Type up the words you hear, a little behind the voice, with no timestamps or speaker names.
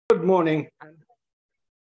Good morning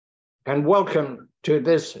and welcome to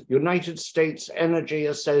this United States Energy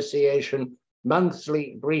Association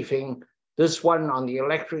monthly briefing, this one on the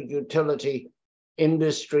electric utility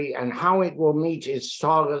industry and how it will meet its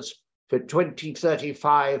targets for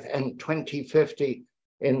 2035 and 2050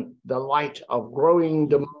 in the light of growing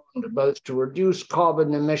demand, both to reduce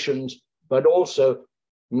carbon emissions, but also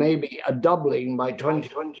maybe a doubling by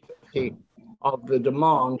 2050 of the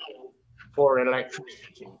demand for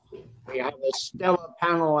electricity. We have a stellar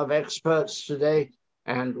panel of experts today,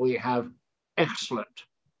 and we have excellent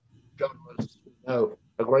journalists who know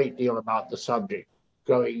a great deal about the subject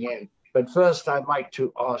going in. But first, I'd like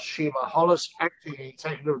to ask Sheila Hollis, Acting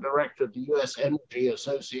Executive Director of the US Energy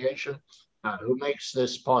Association, who makes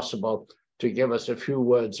this possible, to give us a few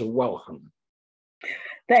words of welcome.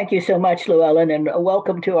 Thank you so much, Llewellyn, and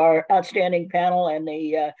welcome to our outstanding panel and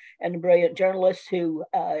the brilliant journalists who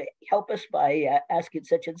help us by asking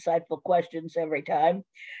such insightful questions every time.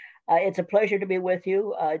 It's a pleasure to be with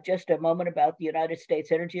you. Just a moment about the United States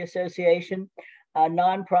Energy Association, a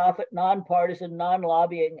nonprofit, nonpartisan,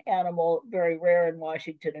 non-lobbying animal, very rare in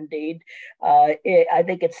Washington indeed. I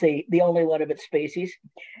think it's the only one of its species.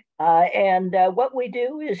 And what we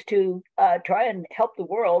do is to try and help the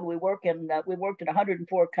world. We worked in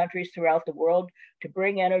 104 countries throughout the world to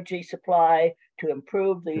bring energy supply, to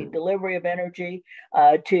improve the delivery of energy,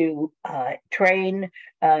 to train,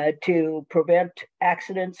 to prevent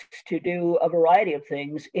accidents, to do a variety of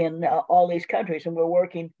things in all these countries. And we're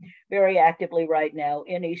working very actively right now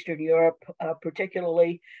in Eastern Europe,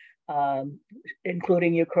 particularly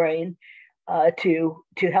including Ukraine. To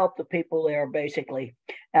help the people there, basically.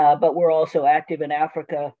 But we're also active in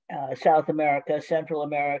Africa, South America, Central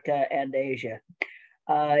America, and Asia.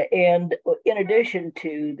 And in addition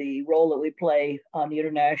to the role that we play on the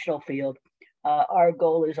international field, our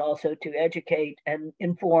goal is also to educate and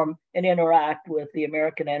inform and interact with the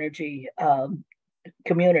American energy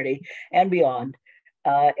community and beyond,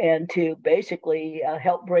 and to basically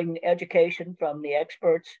help bring education from the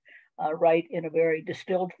experts right in a very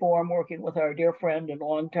distilled form, working with our dear friend and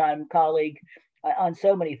longtime colleague on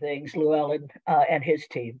so many things, Llewellyn and his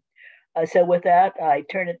team. So with that, I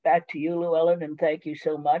turn it back to you, Llewellyn, and thank you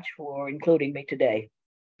so much for including me today.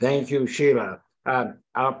 Thank you, Sheila.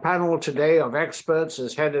 Our panel today of experts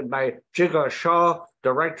is headed by Jigar Shah,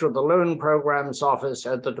 Director of the Loan Programs Office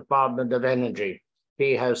at the Department of Energy.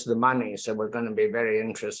 He has the money, so we're going to be very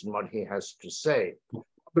interested in what he has to say.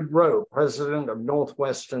 Robert Rowe, President of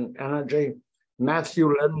Northwestern Energy,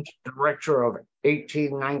 Matthew Lind, Director of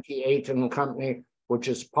 1898 and Company, which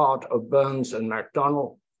is part of Burns and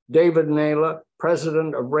McDonnell, David Naylor,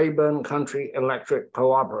 President of Rayburn Country Electric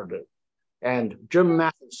Cooperative, and Jim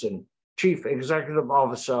Matheson, Chief Executive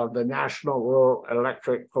Officer of the National Rural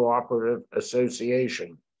Electric Cooperative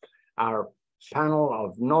Association. Our panel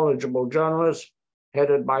of knowledgeable journalists,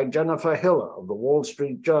 headed by Jennifer Hiller of the Wall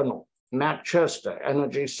Street Journal, Matt Chester,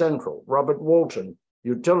 Energy Central, Robert Walton,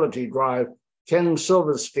 Utility Drive, Ken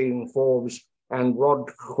Silverstein, Forbes, and Rod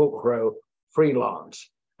Cookrow,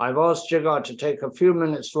 Freelance. I've asked Jigar to take a few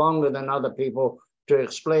minutes longer than other people to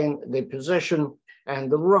explain the position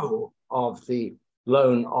and the role of the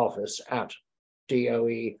loan office at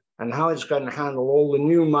DOE and how it's going to handle all the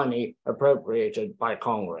new money appropriated by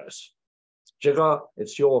Congress. Jigar,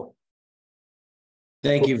 it's your.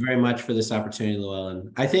 Thank you very much for this opportunity,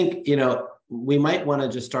 Llewellyn. I think, we might want to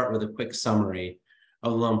just start with a quick summary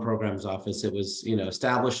of the Loan Programs Office. It was,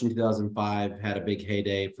 established in 2005, had a big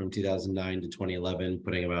heyday from 2009 to 2011,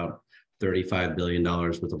 putting about $35 billion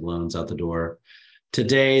worth of loans out the door.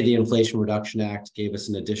 Today, the Inflation Reduction Act gave us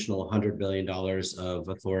an additional $100 billion of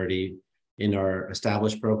authority in our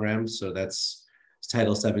established programs. So that's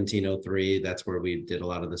Title 1703. That's where we did a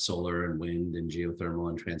lot of the solar and wind and geothermal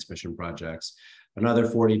and transmission projects. Another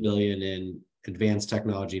 $40 billion in advanced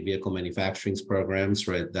technology vehicle manufacturing programs,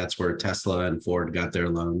 right? That's where Tesla and Ford got their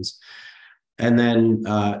loans. And then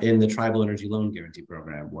in the Tribal Energy Loan Guarantee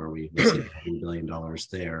Program, where we received $1 billion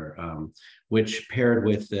there, which paired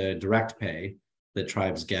with the direct pay that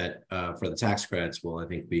tribes get for the tax credits will, I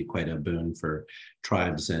think, be quite a boon for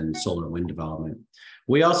tribes and solar and wind development.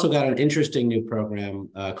 We also got an interesting new program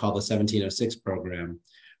called the 1706 program,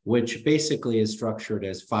 which basically is structured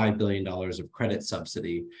as $5 billion of credit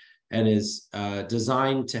subsidy and is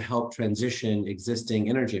designed to help transition existing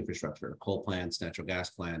energy infrastructure, coal plants, natural gas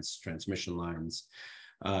plants, transmission lines,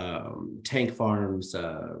 tank farms,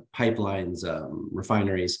 pipelines,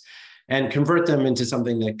 refineries, and convert them into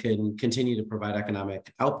something that can continue to provide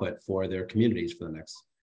economic output for their communities for the next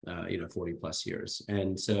 40 plus years.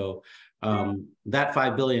 And so that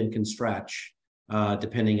 $5 billion can stretch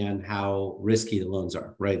depending on how risky the loans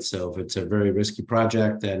are, right? So if it's a very risky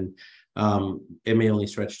project, then it may only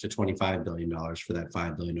stretch to $25 billion for that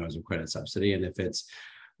 $5 billion of credit subsidy. And if it's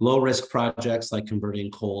low risk projects like converting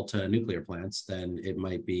coal to nuclear plants, then it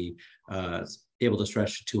might be able to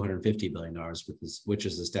stretch to $250 billion, which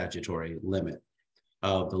is the statutory limit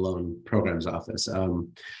of the Loan Programs Office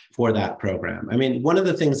for that program. I mean, one of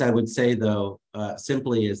the things I would say, though,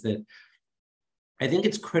 simply is that I think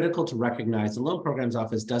it's critical to recognize the Loan Programs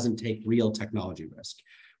Office doesn't take real technology risk.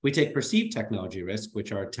 We take perceived technology risk,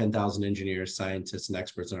 which our 10,000 engineers, scientists, and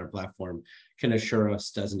experts on our platform can assure us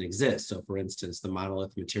doesn't exist. So for instance, the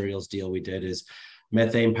monolith materials deal we did is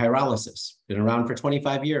methane pyrolysis, been around for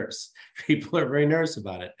 25 years. People are very nervous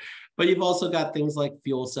about it. But you've also got things like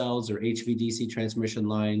fuel cells or HVDC transmission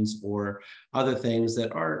lines or other things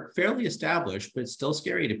that are fairly established, but still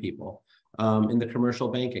scary to people in the commercial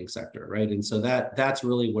banking sector, right? And so that's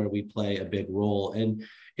really where we play a big role. And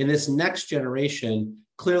in this next generation,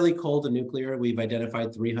 clearly coal to nuclear, we've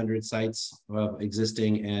identified 300 sites of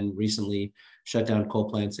existing and recently shut down coal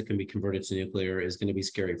plants that can be converted to nuclear is going to be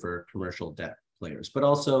scary for commercial debt players. But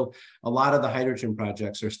also a lot of the hydrogen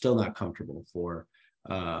projects are still not comfortable for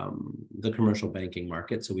the commercial banking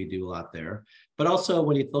market. So we do a lot there. But also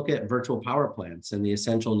when you look at virtual power plants and the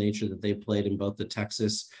essential nature that they played in both the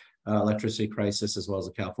Texas electricity crisis as well as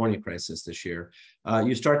the California crisis this year,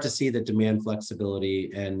 you start to see that demand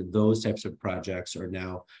flexibility and those types of projects are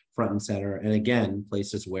now front and center. And again,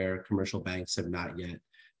 places where commercial banks have not yet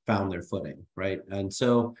found their footing, right? And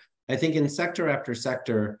so I think in sector after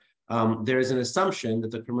sector, there is an assumption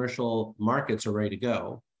that the commercial markets are ready to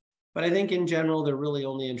go. But I think in general, they're really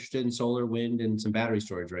only interested in solar, wind, and some battery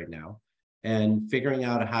storage right now, and figuring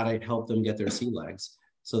out how to help them get their sea legs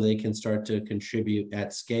so they can start to contribute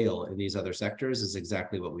at scale in these other sectors is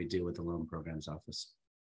exactly what we do with the Loan Programs Office.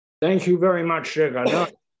 Thank you very much, Sugar. Now,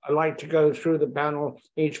 I'd like to go through the panel,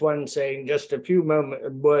 each one saying just a few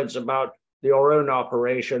words about your own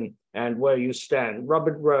operation and where you stand.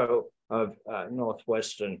 Robert Rowe of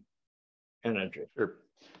Northwestern Energy. Sure.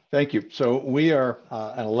 Thank you. So we are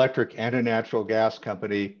an electric and a natural gas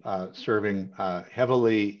company serving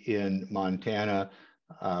heavily in Montana,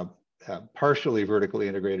 partially vertically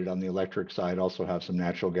integrated on the electric side, also have some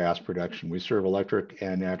natural gas production. We serve electric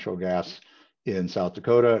and natural gas in South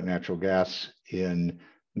Dakota, natural gas in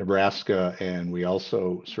Nebraska, and we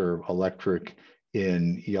also serve electric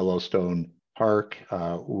in Yellowstone Park.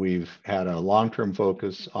 We've had a long-term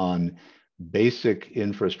focus on basic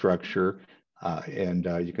infrastructure, and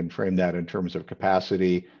you can frame that in terms of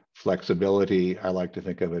capacity, flexibility. I like to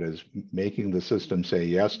think of it as making the system say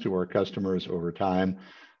yes to our customers over time.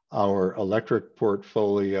 Our electric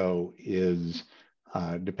portfolio is,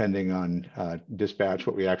 depending on dispatch,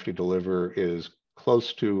 what we actually deliver is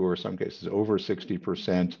close to, or in some cases over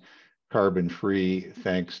 60% carbon free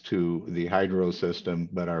thanks to the hydro system,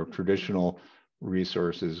 but our traditional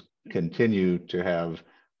resources continue to have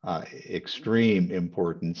extreme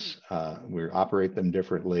importance. We operate them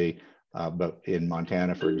differently, but in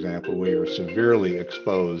Montana, for example, we are severely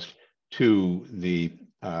exposed to the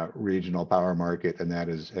regional power market, and that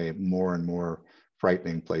is a more and more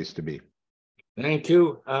frightening place to be. Thank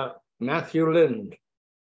you. Matthew Lind.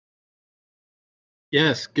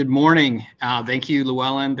 Yes, good morning. Thank you,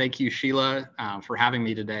 Llewellyn. Thank you, Sheila, for having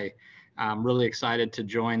me today. I'm really excited to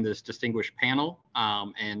join this distinguished panel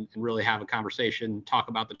and really have a conversation, talk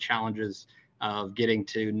about the challenges of getting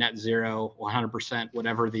to net zero, 100%,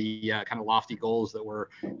 whatever the kind of lofty goals that we're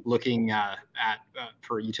looking at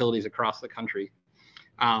for utilities across the country.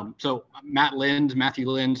 So Matthew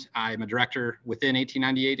Lind, I'm a director within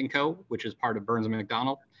 1898 & Co., which is part of Burns &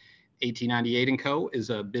 McDonnell. 1898 & Co. is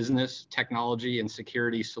a business, technology, and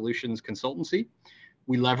security solutions consultancy.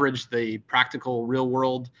 We leverage the practical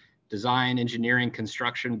real-world design, engineering,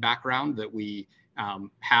 construction background that we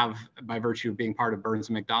have by virtue of being part of Burns &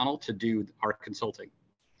 McDonnell to do our consulting.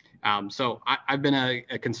 So I've been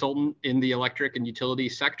a consultant in the electric and utility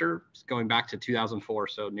sector going back to 2004,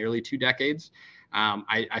 so nearly 2 decades.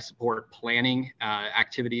 I support planning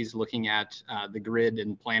activities looking at the grid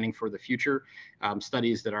and planning for the future,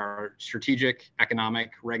 studies that are strategic,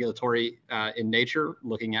 economic, regulatory in nature,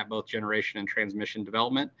 looking at both generation and transmission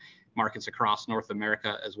development, markets across North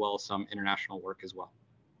America, as well as some international work as well.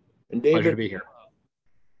 And David, pleasure to be here.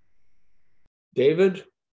 David?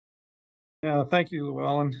 Yeah, thank you,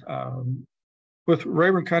 Llewellyn. With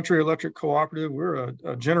Rayburn Country Electric Cooperative, we're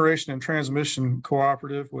a generation and transmission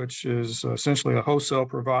cooperative, which is essentially a wholesale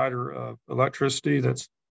provider of electricity that's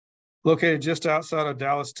located just outside of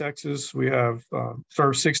Dallas, Texas. We have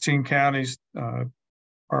served 16 counties.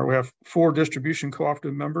 We have 4 distribution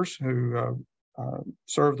cooperative members who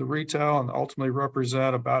serve the retail and ultimately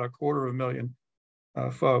represent about 250,000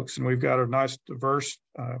 folks. And we've got a nice diverse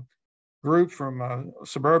group from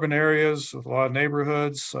suburban areas with a lot of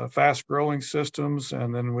neighborhoods, fast growing systems,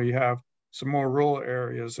 and then we have some more rural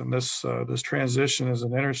areas. And this transition is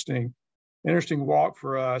an interesting walk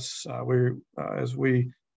for us. As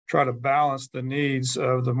we try to balance the needs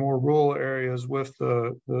of the more rural areas with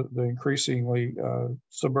the increasingly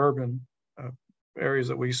suburban areas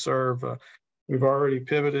that we serve. We've already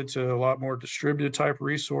pivoted to a lot more distributed type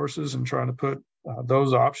resources and trying to put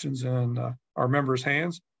those options in our members'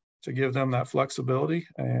 hands to give them that flexibility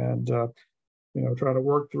and try to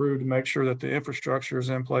work through to make sure that the infrastructure is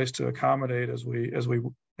in place to accommodate as we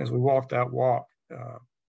walk that walk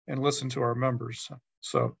and listen to our members.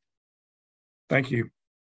 So, thank you.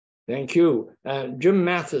 Thank you. Jim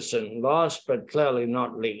Matheson, last but clearly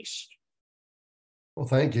not least. Well,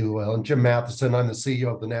 thank you, Llewellyn. Jim Matheson. I'm the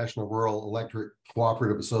CEO of the National Rural Electric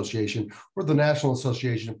Cooperative Association. We're the national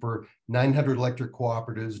association for 900 electric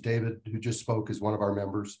cooperatives. David, who just spoke, is one of our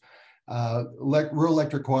members. Rural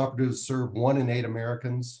electric cooperatives serve 1 in 8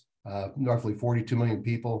 Americans, roughly 42 million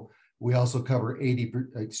people. We also cover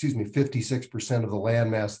 56% of the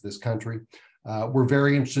landmass of this country. We're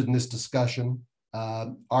very interested in this discussion.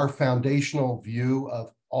 Our foundational view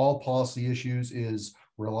of all policy issues is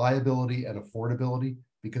reliability and affordability,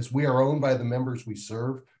 because we are owned by the members we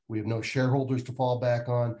serve. We have no shareholders to fall back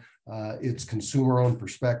on. It's consumer-owned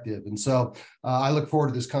perspective. And so I look forward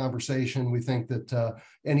to this conversation. We think that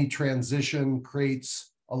any transition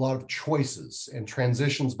creates a lot of choices, and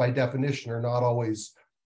transitions by definition are not always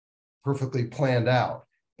perfectly planned out.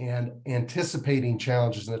 And anticipating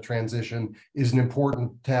challenges in the transition is an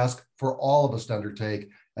important task for all of us to undertake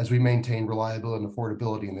as we maintain reliability and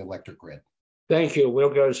affordability in the electric grid. Thank you. We'll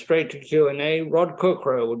go straight to Q&A. Rod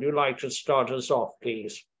Cookrow, would you like to start us off,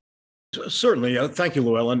 please? Certainly. Thank you,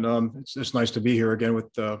 Llewellyn. It's nice to be here again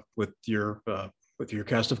with your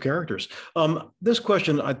cast of characters. This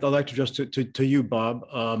question I'd like to address to you, Bob.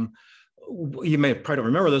 You may probably don't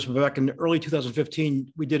remember this, but back in early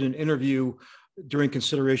 2015, we did an interview during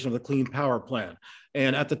consideration of the Clean Power Plan.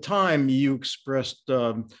 And at the time, you expressed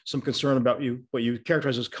some concern about what you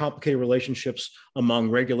characterized as complicated relationships among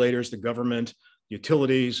regulators, the government,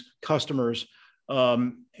 utilities, customers.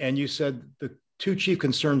 And you said the 2 chief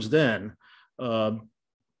concerns then,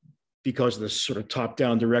 because of this sort of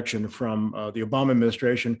top-down direction from the Obama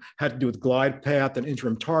administration, had to do with glide path and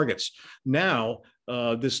interim targets. Now,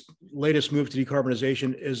 this latest move to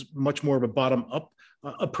decarbonization is much more of a bottom-up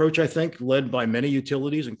approach, I think, led by many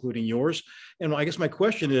utilities, including yours. And I guess my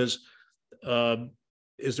question is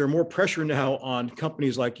there more pressure now on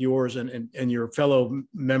companies like yours and your fellow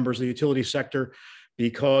members of the utility sector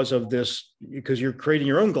because of this, because you're creating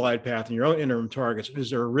your own glide path and your own interim targets? Is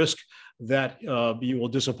there a risk that you will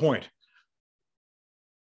disappoint?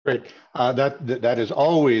 Great. That is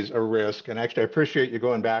always a risk. And actually, I appreciate you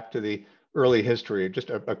going back to the early history. Just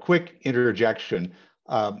a quick interjection.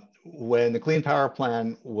 When the Clean Power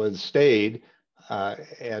Plan was stayed,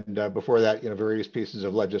 and before that, various pieces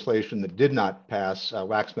of legislation that did not pass,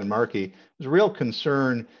 Waxman-Markey, there's a real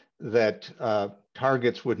concern that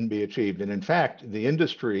targets wouldn't be achieved. And in fact, the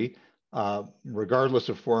industry, regardless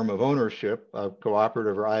of form of ownership,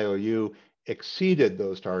 cooperative or IOU, exceeded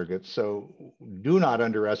those targets. So do not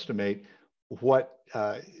underestimate what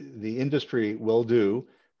the industry will do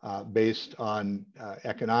based on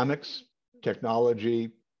economics,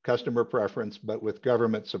 technology, customer preference, but with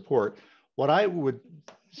government support. What I would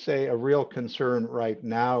say a real concern right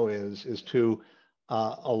now is to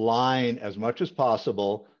align as much as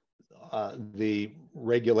possible the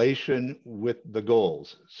regulation with the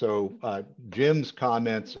goals. So Jim's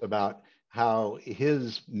comments about how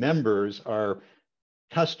his members are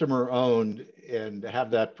customer owned and have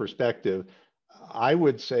that perspective, I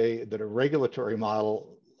would say that a regulatory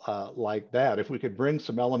model like that, if we could bring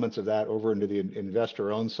some elements of that over into the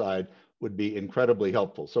investor-owned side, would be incredibly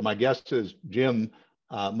helpful. So my guess is, Jim,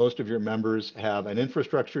 most of your members have an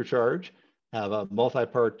infrastructure charge, have a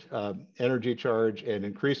multi-part energy charge, and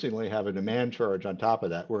increasingly have a demand charge on top of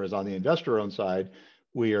that. Whereas on the investor-owned side,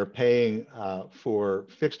 we are paying for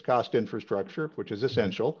fixed cost infrastructure, which is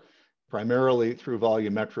essential, primarily through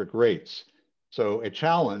volumetric rates. So a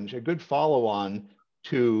challenge, a good follow-on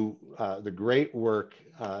to the great work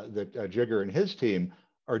that Jigger and his team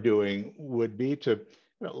are doing would be to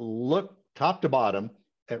look top to bottom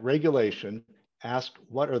at regulation, ask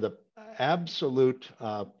what are the absolute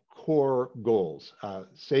core goals: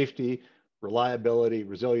 safety, reliability,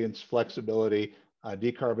 resilience, flexibility,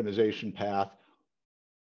 decarbonization path.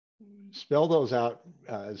 Spell those out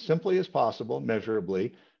as simply as possible,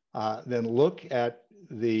 measurably, then look at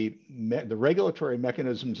the regulatory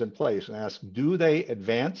mechanisms in place and ask, do they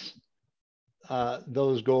advance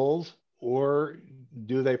those goals, or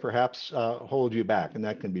do they perhaps hold you back? And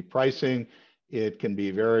that can be pricing. It can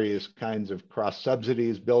be various kinds of cross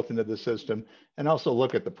subsidies built into the system. And also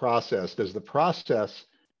look at the process. Does the process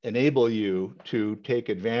enable you to take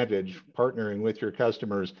advantage, partnering with your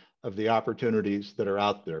customers, of the opportunities that are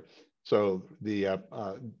out there? So the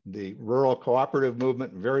rural cooperative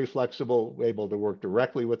movement, very flexible, able to work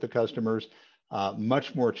directly with the customers,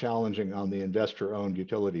 much more challenging on the investor-owned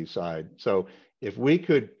utility side. So if we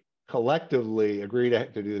could collectively agree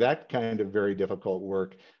to do that kind of very difficult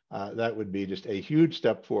work, that would be just a huge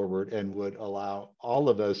step forward and would allow all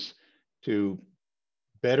of us to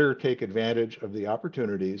better take advantage of the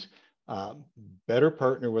opportunities, better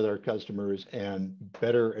partner with our customers, and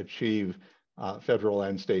better achieve federal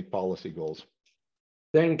and state policy goals.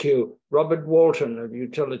 Thank you. Robert Walton of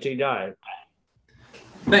Utility Dive.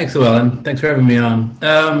 Thanks, Llewellyn. Thanks for having me on.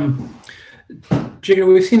 Jigar,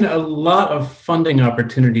 we've seen a lot of funding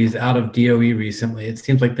opportunities out of DOE recently. It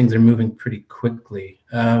seems like things are moving pretty quickly.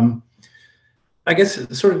 I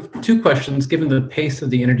guess sort of two questions, given the pace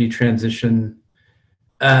of the energy transition,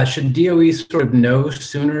 should DOE sort of know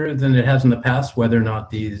sooner than it has in the past whether or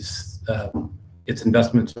not these its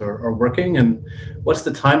investments are working? And what's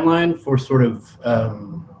the timeline for sort of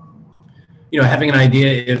having an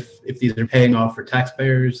idea if these are paying off for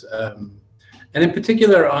taxpayers? And in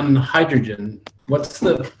particular on hydrogen, what's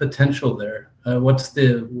the potential there? What's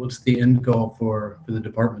the end goal for the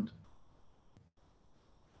department?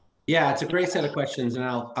 Yeah, it's a great set of questions, and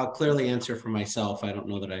I'll clearly answer for myself. I don't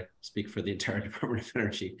know that I speak for the entire Department of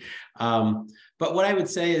Energy. But what I would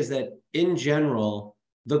say is that in general,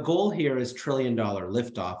 the goal here is $1 trillion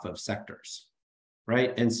liftoff of sectors,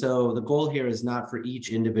 right? And so the goal here is not for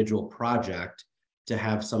each individual project to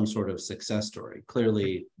have some sort of success story.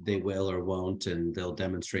 Clearly, they will or won't, and they'll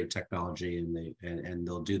demonstrate technology and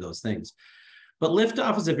they'll do those things. But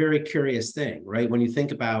liftoff is a very curious thing, right? When you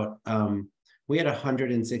think about, we had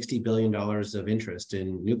 $160 billion of interest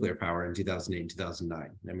in nuclear power in 2008 and 2009.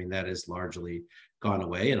 I mean, that has largely gone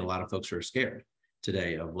away, and a lot of folks are scared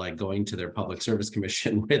today of like going to their public service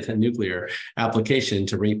commission with a nuclear application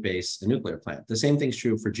to rate base a nuclear plant. The same thing's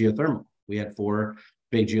true for geothermal. We had 4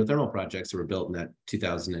 big geothermal projects that were built in that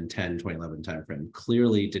 2010, 2011 timeframe.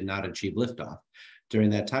 Clearly did not achieve liftoff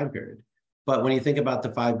during that time period. But when you think about the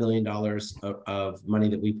 $5 billion of money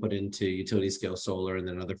that we put into utility scale solar, and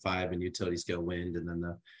then another 5 in utility scale wind, and then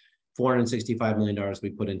the $465 million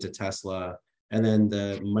we put into Tesla, and then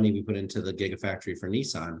the money we put into the Gigafactory for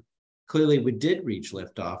Nissan, clearly we did reach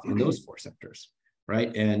liftoff in those 4 sectors,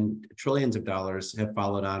 right? And trillions of dollars have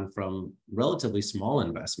followed on from relatively small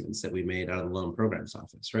investments that we made out of the Loan Programs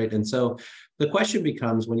Office, right? And so the question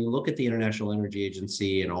becomes, when you look at the International Energy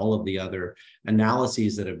Agency and all of the other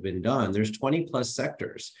analyses that have been done, there's 20 plus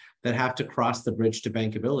sectors that have to cross the bridge to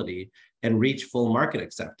bankability and reach full market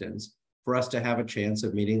acceptance for us to have a chance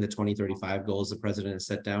of meeting the 2035 goals the president has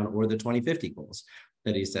set down, or the 2050 goals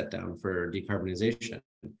that he set down for decarbonization.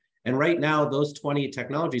 And right now, those 20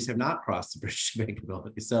 technologies have not crossed the bridge to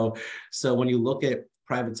bankability. So when you look at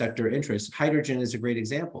private sector interest, hydrogen is a great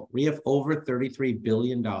example. We have over $33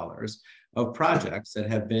 billion of projects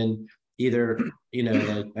that have been either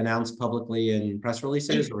like announced publicly in press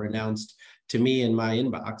releases or announced to me in my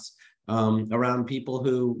inbox around people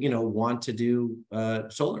who want to do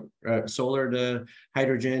solar to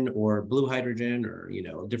hydrogen or blue hydrogen, or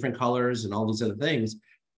different colors and all these other things.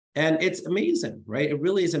 And it's amazing, right? It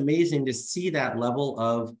really is amazing to see that level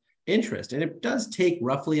of interest. And it does take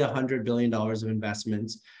roughly $100 billion of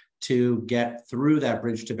investments to get through that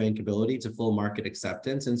bridge to bankability to full market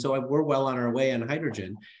acceptance. And so we're well on our way on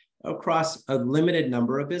hydrogen across a limited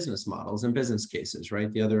number of business models and business cases,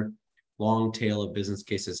 right? The other long tail of business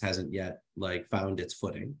cases hasn't yet found its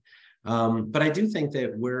footing. But I do think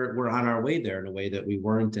that we're on our way there in a way that we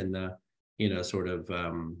weren't in the,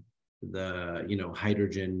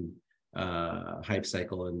 hydrogen hype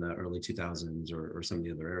cycle in the early 2000s or some of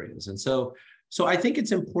the other areas. And so I think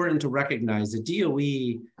it's important to recognize that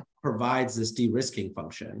DOE provides this de-risking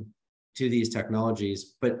function to these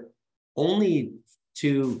technologies, but only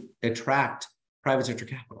to attract private sector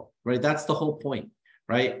capital, right? That's the whole point,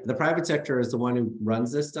 right? The private sector is the one who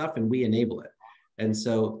runs this stuff, and we enable it. And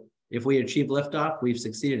so if we achieve liftoff, we've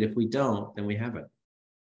succeeded. If we don't, then we haven't.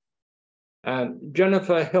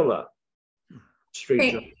 Jennifer Hiller,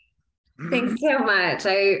 Street. Thanks so much.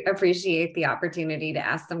 I appreciate the opportunity to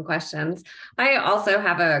ask some questions. I also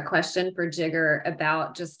have a question for Jigar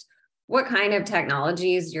about just what kind of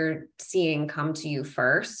technologies you're seeing come to you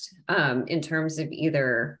first in terms of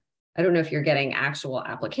either I don't know if you're getting actual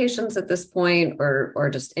applications at this point or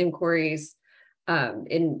just inquiries.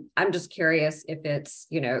 And I'm just curious if it's,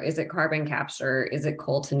 is it carbon capture? Is it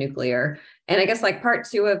coal to nuclear? And I guess like part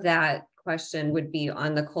 2 of that question would be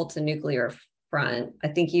on the coal to nuclear front. I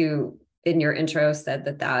think you, in your intro, said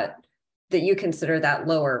that you consider that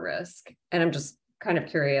lower risk. And I'm just kind of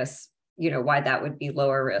curious, why that would be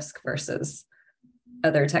lower risk versus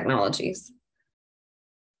other technologies.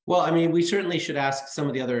 Well, I mean, we certainly should ask some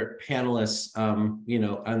of the other panelists,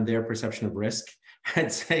 on their perception of risk.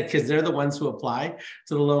 I'd say, because they're the ones who apply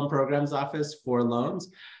to the Loan Programs Office for loans.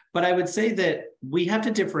 But I would say that we have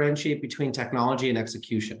to differentiate between technology and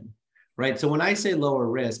execution, right? So when I say lower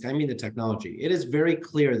risk, I mean the technology. It is very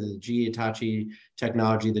clear that the GE Hitachi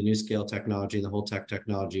technology, the NuScale technology, the Holtec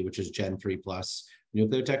technology, which is Gen 3 plus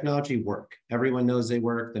nuclear technology, work. Everyone knows they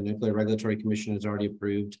work. The Nuclear Regulatory Commission has already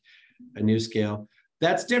approved a NuScale.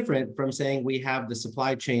 That's different from saying we have the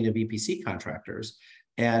supply chain of EPC contractors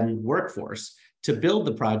and workforce to build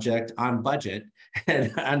the project on budget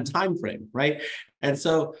and on time frame, right? And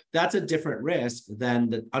so that's a different risk than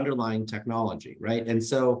the underlying technology, right? And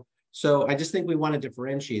so I just think we want to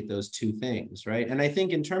differentiate those two things, right? And I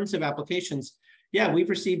think in terms of applications, yeah, we've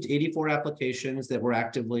received 84 applications that we're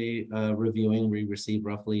actively reviewing. We receive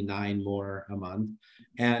roughly 9 more a month.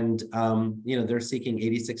 And, they're seeking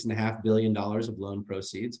 $86.5 billion of loan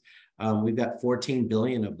proceeds. We've got 14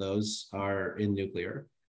 billion of those are in nuclear.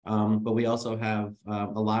 But we also have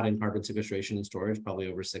a lot in carbon sequestration and storage,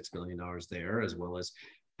 probably over $6 billion there, as well as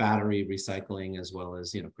battery recycling, as well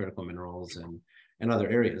as, critical minerals and other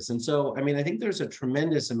areas. And so, I mean, I think there's a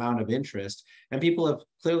tremendous amount of interest, and people have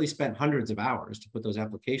clearly spent hundreds of hours to put those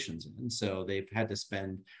applications in. So they've had to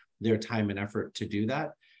spend their time and effort to do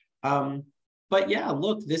that. But yeah,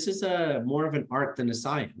 look, this is more of an art than a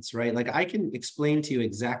science, right? Like I can explain to you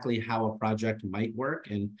exactly how a project might work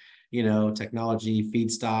and, technology,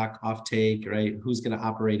 feedstock, offtake, right? Who's going to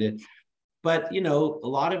operate it? But, a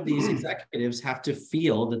lot of these executives have to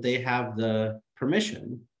feel that they have the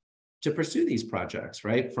permission to pursue these projects,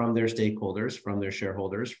 right? From their stakeholders, from their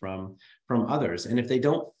shareholders, from others. And if they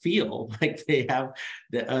don't feel like they have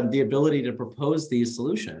the ability to propose these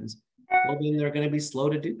solutions, well, then they're going to be slow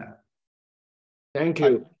to do that. Thank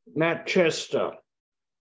you. Matt Chester,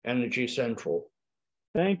 Energy Central.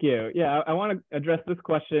 Thank you. Yeah, I want to address this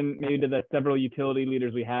question maybe to the several utility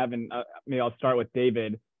leaders we have, and maybe I'll start with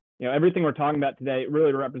David. Everything we're talking about today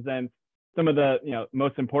really represents some of the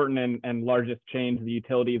most important and largest change the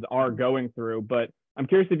utilities are going through. But I'm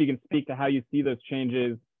curious if you can speak to how you see those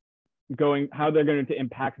changes going, how they're going to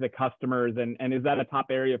impact the customers, and is that a top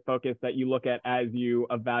area of focus that you look at as you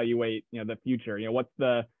evaluate the future? What's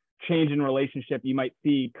the change in relationship you might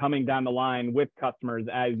see coming down the line with customers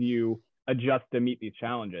as you adjust to meet these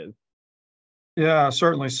challenges? Yeah,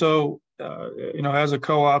 certainly. So, as a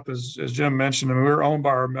co-op, as Jim mentioned, we're owned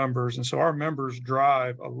by our members, and so our members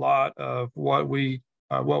drive a lot of what we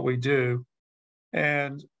do,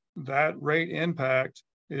 and that rate impact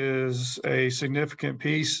is a significant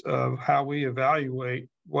piece of how we evaluate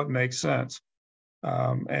what makes sense,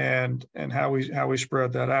 and how we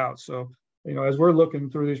spread that out. So, as we're looking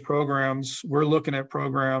through these programs, we're looking at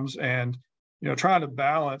programs and trying to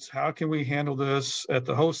balance how can we handle this at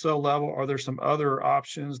the wholesale level? Are there some other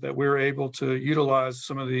options that we're able to utilize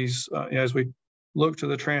some of these as we look to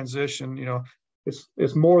the transition?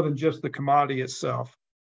 It's more than just the commodity itself.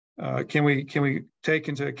 Can we take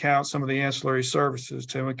into account some of the ancillary services?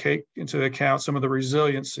 Can we take into account some of the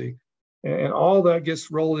resiliency? And all that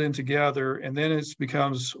gets rolled in together, and then it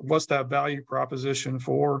becomes what's that value proposition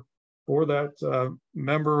for that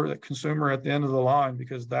member, that consumer at the end of the line,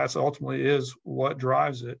 because that's ultimately is what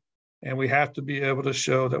drives it. And we have to be able to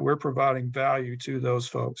show that we're providing value to those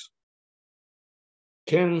folks.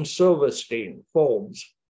 Ken Silverstein, Forbes.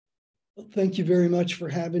 Well, thank you very much for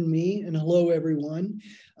having me, and hello, everyone.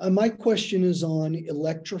 My question is on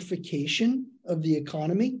electrification of the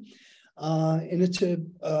economy, and it's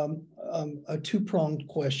a two-pronged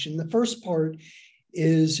question. The first part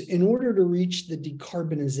is, in order to reach the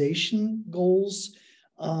decarbonization goals,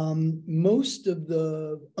 most of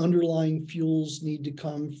the underlying fuels need to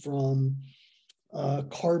come from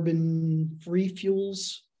carbon-free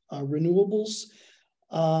fuels, renewables.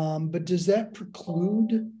 But does that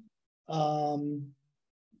preclude,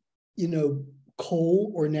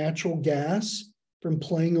 coal or natural gas from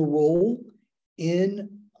playing a role in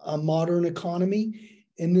a modern economy?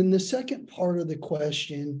 And then the second part of the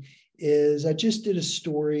question is, I just did a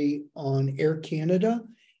story on Air Canada,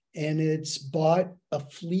 and it's bought a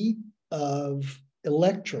fleet of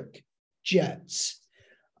electric jets.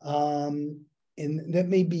 And and that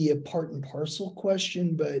may be a part and parcel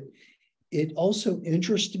question, but it also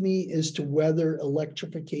interests me as to whether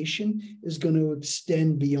electrification is going to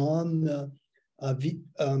extend beyond the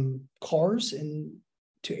cars and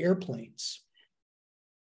to airplanes.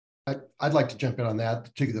 I'd like to jump in on that,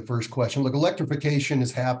 particularly the first question. Look, electrification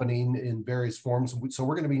is happening in various forms. So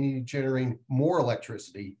we're going to be generating more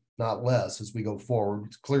electricity, not less, as we go forward.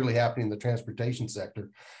 It's clearly happening in the transportation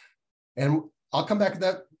sector. And I'll come back to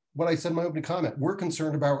that, what I said in my opening comment. We're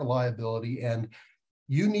concerned about reliability, and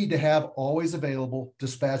you need to have always available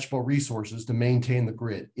dispatchable resources to maintain the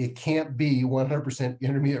grid. It can't be 100%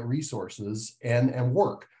 intermediate resources and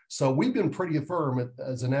work. So we've been pretty firm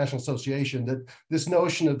as a national association that this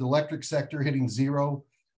notion of the electric sector hitting zero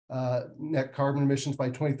net carbon emissions by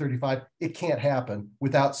 2035, it can't happen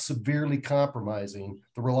without severely compromising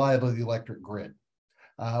the reliability of the electric grid.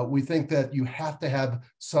 We think that you have to have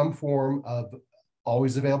some form of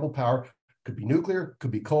always available power. Could be nuclear,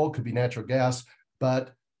 could be coal, could be natural gas,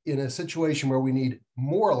 but in a situation where we need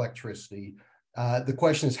more electricity, the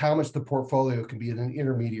question is how much the portfolio can be an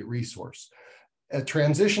intermediate resource. A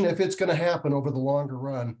transition, if it's going to happen over the longer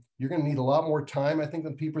run, you're going to need a lot more time, I think,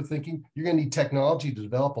 than people are thinking. You're going to need technology to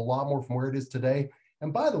develop a lot more from where it is today.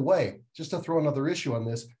 And by the way, just to throw another issue on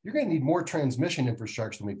this, you're going to need more transmission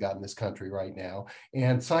infrastructure than we've got in this country right now.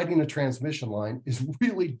 And siting a transmission line is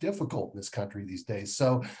really difficult in this country these days.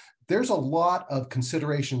 So there's a lot of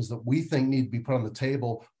considerations that we think need to be put on the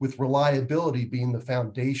table, with reliability being the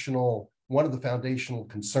foundational, one of the foundational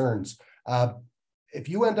concerns. If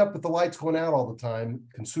you end up with the lights going out all the time,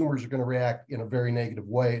 consumers are going to react in a very negative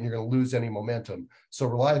way, and you're going to lose any momentum. So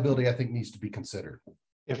reliability, I think, needs to be considered.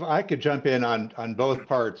 If I could jump in on both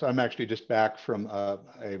parts, I'm actually just back from a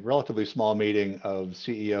relatively small meeting of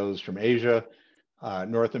CEOs from Asia,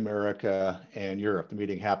 North America, and Europe. The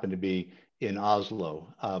meeting happened to be in Oslo.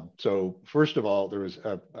 So first of all, there was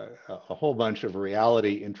a whole bunch of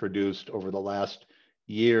reality introduced over the last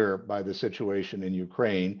year by the situation in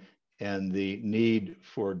Ukraine and the need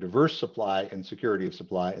for diverse supply and security of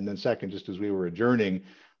supply. And then second, just as we were adjourning,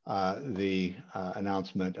 the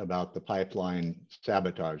announcement about the pipeline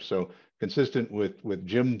sabotage. So consistent with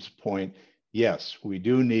Jim's point, yes, we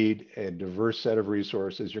do need a diverse set of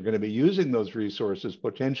resources. You're going to be using those resources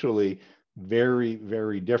potentially very,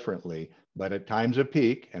 very differently. But at times of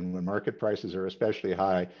peak, and when market prices are especially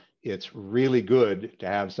high, it's really good to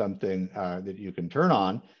have something that you can turn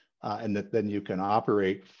on and that then you can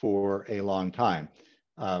operate for a long time.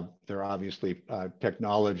 There are obviously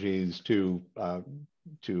technologies to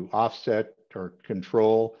offset or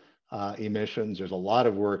control emissions. There's a lot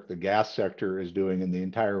of work the gas sector is doing in the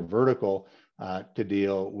entire vertical to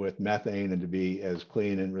deal with methane and to be as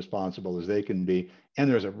clean and responsible as they can be. And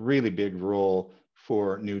there's a really big role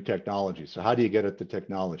for new technologies. So how do you get at the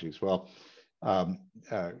technologies? Well,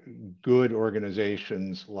 good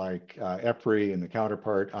organizations like EPRI and the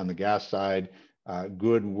counterpart on the gas side,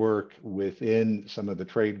 good work within some of the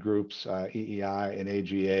trade groups, EEI and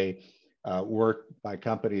AGA, work by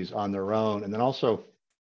companies on their own, and then also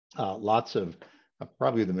lots of,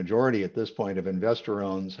 probably the majority at this point of investor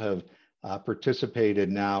owns have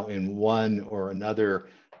participated now in one or another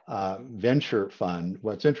venture fund.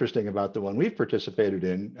 What's interesting about the one we've participated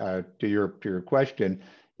in, to your question,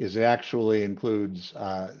 is it actually includes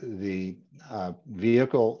the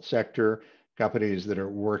vehicle sector, companies that are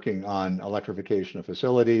working on electrification of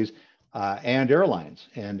facilities, and airlines.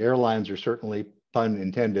 And airlines are certainly, pun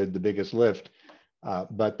intended, the biggest lift.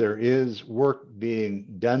 But there is work being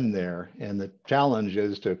done there. And the challenge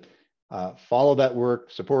is to follow that work,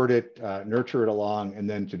 support it, nurture it along, and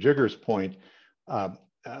then to Jigger's point,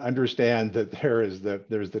 understand that there's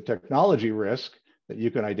the technology risk that you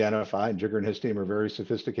can identify, and Jigger and his team are very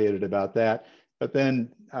sophisticated about that. But then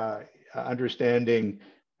understanding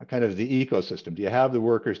kind of the ecosystem. Do you have the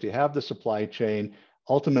workers? Do you have the supply chain?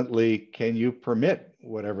 Ultimately, can you permit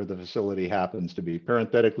whatever the facility happens to be?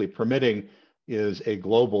 Parenthetically, permitting is a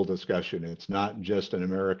global discussion. It's not just an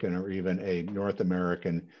American or even a North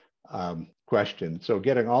American question. So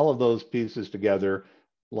getting all of those pieces together,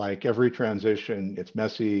 like every transition, it's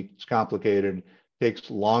messy, it's complicated,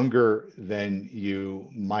 takes longer than you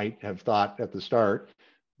might have thought at the start.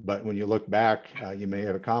 But when you look back, you may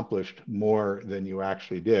have accomplished more than you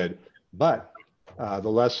actually did. But the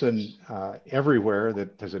lesson everywhere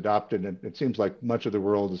that has adopted, and it seems like much of the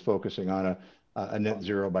world is focusing on a net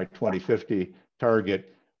zero by 2050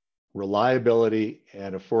 target, reliability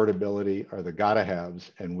and affordability are the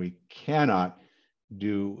gotta-haves, and we cannot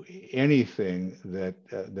do anything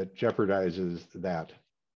that jeopardizes that.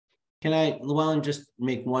 Can I, Llewellyn, just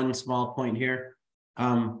make one small point here?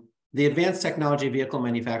 the Advanced Technology Vehicle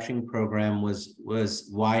Manufacturing Program was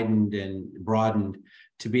widened and broadened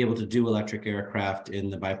to be able to do electric aircraft in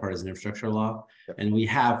the bipartisan infrastructure law. Yep. And we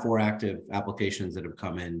have 4 active applications that have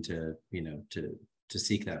come in to, to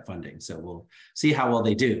seek that funding. So we'll see how well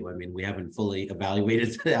they do. I mean, we haven't fully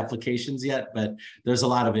evaluated the applications yet, but there's a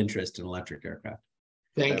lot of interest in electric aircraft.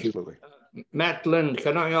 Thank Absolutely. you. Matt Lind,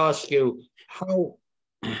 can I ask you, how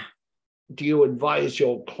do you advise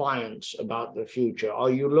your clients about the future?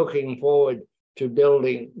 Are you looking forward to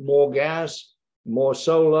building more gas, more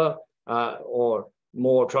solar, or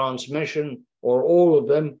more transmission, or all of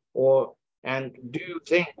them? And do you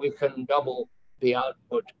think we can double the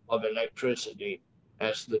output of electricity,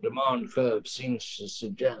 as the demand curve seems to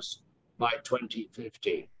suggest, by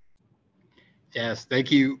 2050? Yes,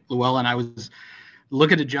 thank you, Llewellyn. I was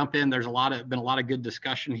looking to jump in. There's been a lot of good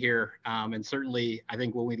discussion here, and certainly I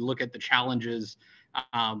think when we look at the challenges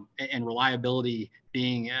and reliability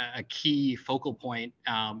being a key focal point,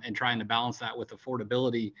 and trying to balance that with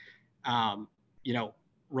affordability,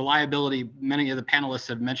 reliability. Many of the panelists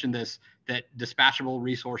have mentioned this, that dispatchable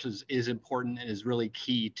resources is important and is really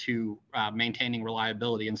key to maintaining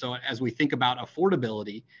reliability. And so as we think about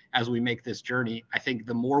affordability, as we make this journey, I think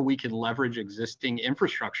the more we can leverage existing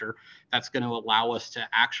infrastructure, that's going to allow us to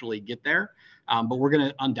actually get there. But we're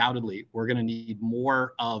going to need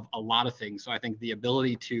more of a lot of things. So I think the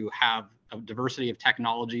ability to have a diversity of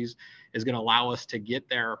technologies is going to allow us to get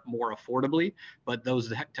there more affordably. But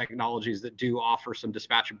those technologies that do offer some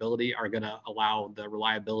dispatchability are going to allow the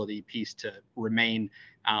reliability piece to remain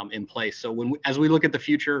in place. So as we look at the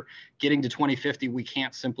future, getting to 2050, we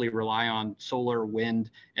can't simply rely on solar, wind,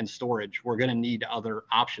 and storage. We're going to need other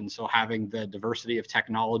options. So having the diversity of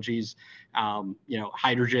technologies,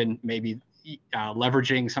 hydrogen, maybe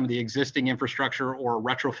leveraging some of the existing infrastructure or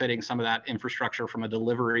retrofitting some of that infrastructure from a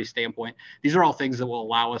delivery standpoint. These are all things that will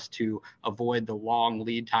allow us to avoid the long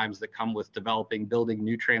lead times that come with building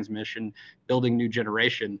new transmission, building new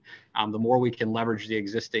generation. The more we can leverage the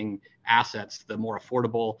existing assets, the more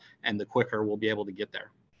affordable and the quicker we'll be able to get there.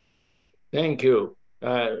 Thank you.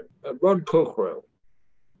 Rod Cockrell.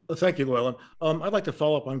 Thank you, Llewellyn. I'd like to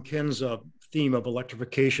follow up on Ken's theme of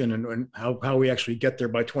electrification and how we actually get there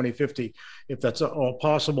by 2050, if that's all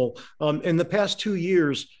possible. In the past 2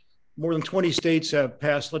 years, more than 20 states have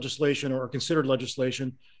passed legislation or considered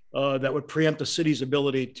legislation that would preempt a city's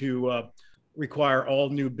ability to require all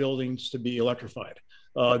new buildings to be electrified.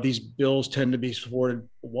 These bills tend to be supported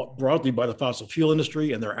broadly by the fossil fuel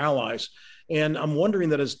industry and their allies. And I'm wondering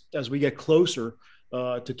that as we get closer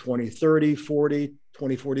to 2030, 40,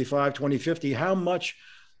 2045, 2050, how much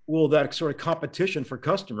will that sort of competition for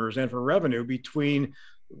customers and for revenue between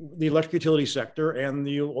the electric utility sector and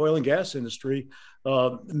the oil and gas industry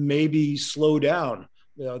maybe slow down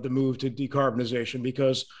the move to decarbonization,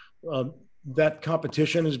 because that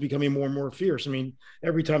competition is becoming more and more fierce. I mean,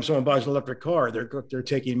 every time someone buys an electric car, they're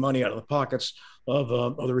taking money out of the pockets of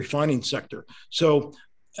the refining sector. So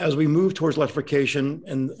as we move towards electrification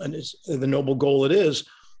and it's the noble goal it is,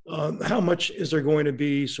 how much is there going to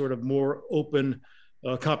be sort of more open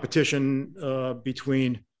competition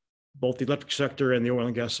between both the electric sector and the oil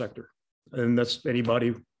and gas sector? And that's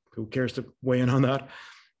anybody who cares to weigh in on that.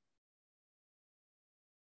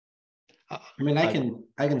 I mean,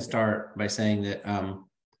 I can start by saying that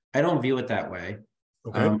I don't view it that way.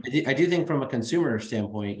 Okay. I do think from a consumer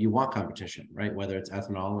standpoint, you want competition, right? Whether it's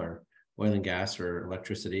ethanol or oil and gas or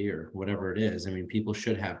electricity or whatever it is. I mean, people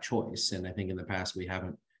should have choice. And I think in the past, we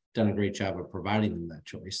haven't done a great job of providing them that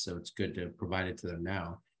choice. So it's good to provide it to them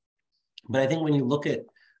now. But I think when you look at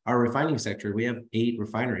our refining sector, we have 8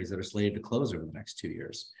 refineries that are slated to close over the next 2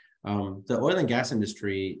 years. The oil and gas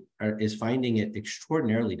industry is finding it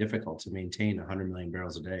extraordinarily difficult to maintain 100 million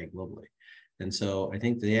barrels a day globally. And so I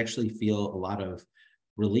think they actually feel a lot of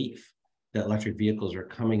relief that electric vehicles are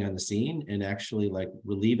coming on the scene and actually like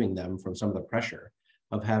relieving them from some of the pressure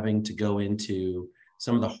of having to go into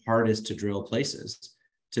some of the hardest to drill places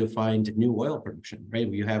to find new oil production, right?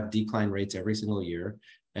 You have decline rates every single year,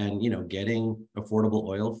 and getting affordable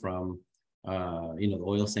oil from the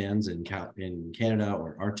oil sands in Canada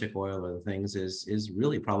or Arctic oil or other things is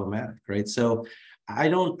really problematic, right? So I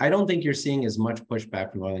don't think you're seeing as much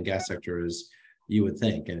pushback from the oil and gas sector as you would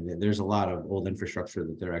think, and there's a lot of old infrastructure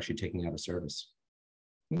that they're actually taking out of service.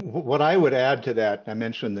 What I would add to that, I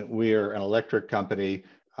mentioned that we are an electric company,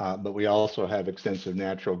 but we also have extensive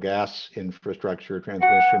natural gas infrastructure,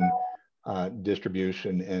 transmission,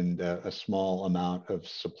 distribution, and a small amount of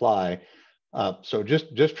supply. So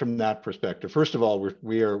just from that perspective, first of all,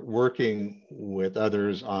 we are working with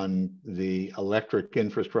others on the electric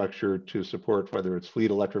infrastructure to support whether it's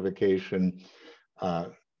fleet electrification,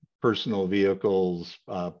 personal vehicles,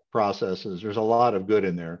 processes. There's a lot of good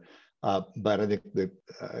in there. But I think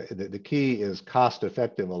the key is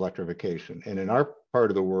cost-effective electrification. And in our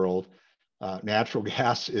part of the world, natural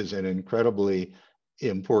gas is an incredibly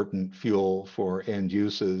important fuel for end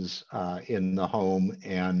uses in the home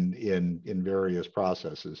and in various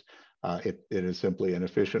processes. It is simply an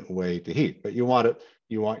efficient way to heat. But you want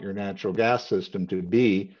your natural gas system to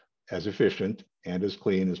be as efficient and as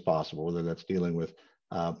clean as possible, whether that's dealing with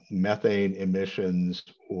methane emissions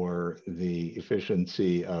or the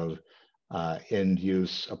efficiency of end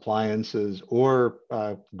use appliances or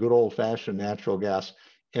good old fashioned natural gas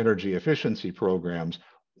energy efficiency programs.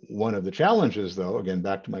 One of the challenges, though, again,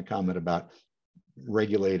 back to my comment about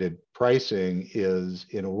regulated pricing, is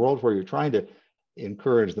in a world where you're trying to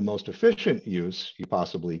encourage the most efficient use you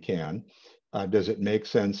possibly can, does it make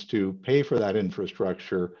sense to pay for that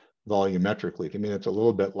infrastructure volumetrically? I mean, it's a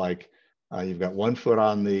little bit like you've got 1 foot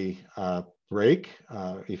on the brake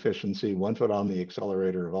efficiency, 1 foot on the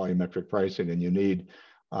accelerator volumetric pricing, and you need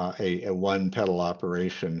a 1 pedal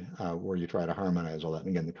operation where you try to harmonize all that. And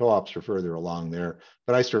again, the co-ops are further along there,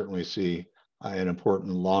 but I certainly see an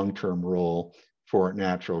important long-term role for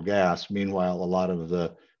natural gas. Meanwhile, a lot of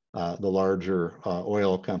the larger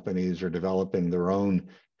oil companies are developing their own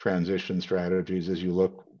transition strategies as you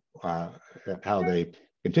look at how they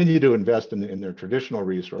continue to invest in their traditional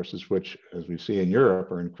resources, which, as we see in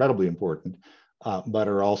Europe, are incredibly important, but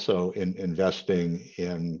are also investing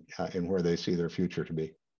in where they see their future to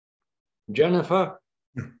be. Jennifer?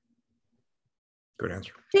 Good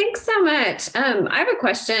answer. Thanks so much. I have a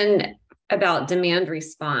question about demand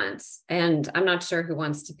response, and I'm not sure who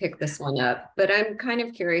wants to pick this one up, but I'm kind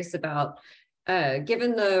of curious about,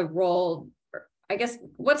 given the role, I guess,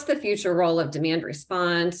 what's the future role of demand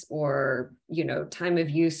response or, time of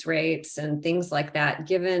use rates and things like that,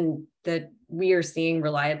 given that we are seeing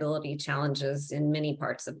reliability challenges in many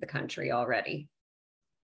parts of the country already?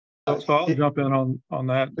 So I'll jump in on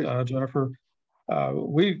that, Jennifer.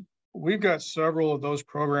 We've got several of those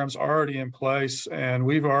programs already in place, and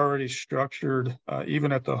we've already structured,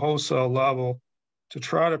 even at the wholesale level, to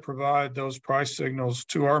try to provide those price signals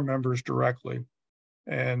to our members directly,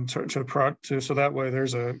 and so that way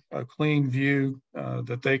there's a clean view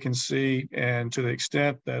that they can see. And to the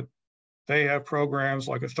extent that they have programs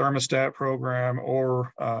like a thermostat program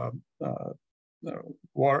or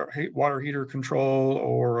water heater control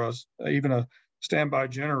or even a standby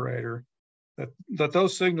generator, that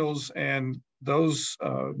those signals and those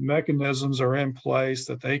mechanisms are in place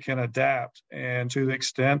that they can adapt. And to the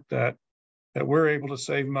extent that we're able to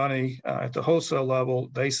save money at the wholesale level,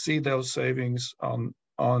 they see those savings on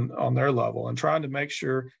their level, and trying to make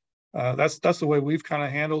sure that's the way we've kind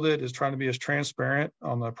of handled it, is trying to be as transparent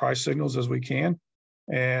on the price signals as we can,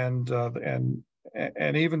 and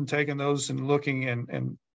even taking those and looking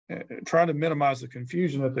and trying to minimize the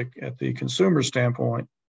confusion at the consumer standpoint.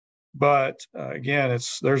 But again,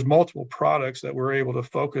 there's multiple products that we're able to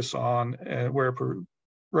focus on where it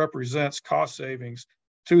represents cost savings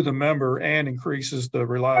to the member and increases the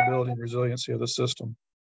reliability and resiliency of the system.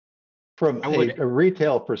 From a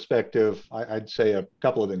retail perspective, I'd say a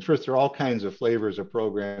couple of things. First, there are all kinds of flavors of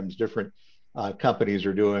programs different companies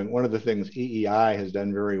are doing. One of the things EEI has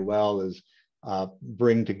done very well is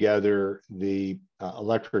bring together the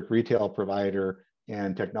electric retail provider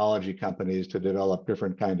and technology companies to develop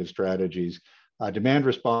different kinds of strategies. Demand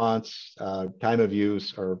response, time of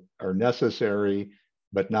use are necessary,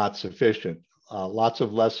 but not sufficient. Lots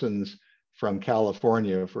of lessons from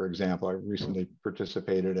California, for example. I recently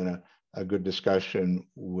participated in a good discussion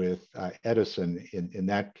with Edison in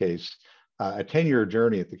that case, a 10-year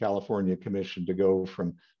journey at the California Commission to go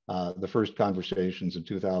from the first conversations in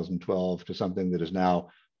 2012 to something that is now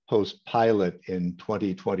post-pilot in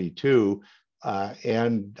 2022.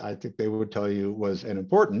 And I think they would tell you was an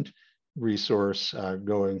important resource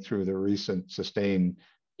going through the recent sustained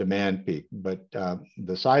demand peak. But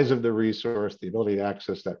the size of the resource, the ability to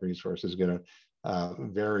access that resource is going to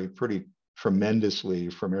vary pretty tremendously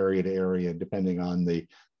from area to area, depending on the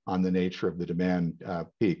nature of the demand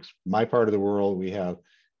peaks. My part of the world, we have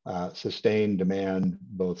sustained demand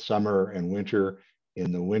both summer and winter.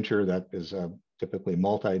 In the winter, that is typically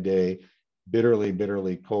multi-day,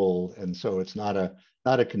 bitterly cold, and so it's not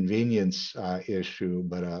a convenience issue,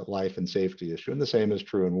 but a life and safety issue. And the same is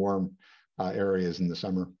true in warm areas in the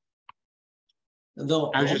summer. I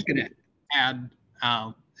was just going to add.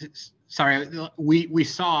 Sorry, we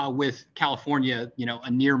saw with California,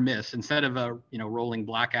 a near miss. Instead of a rolling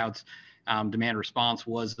blackouts, demand response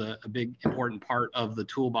was a big important part of the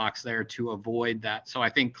toolbox there to avoid that. So I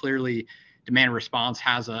think clearly demand response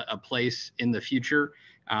has a place in the future.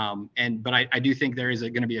 But I do think there is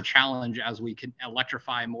going to be a challenge as we can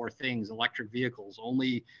electrify more things, electric vehicles.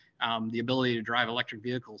 Only the ability to drive electric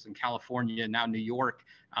vehicles in California, now New York,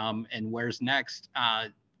 and where's next,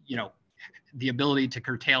 the ability to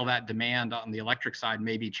curtail that demand on the electric side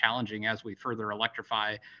may be challenging as we further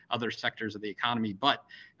electrify other sectors of the economy. But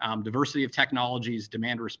diversity of technologies,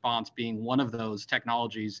 demand response being one of those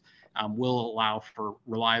technologies, will allow for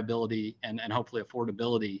reliability and hopefully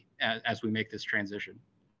affordability as we make this transition.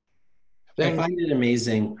 I find it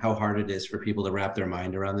amazing how hard it is for people to wrap their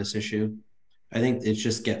mind around this issue. I think it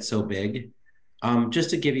just gets so big. Just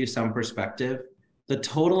to give you some perspective, the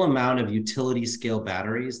total amount of utility scale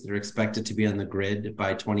batteries that are expected to be on the grid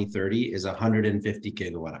by 2030 is 150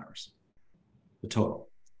 gigawatt hours.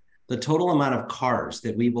 The total amount of cars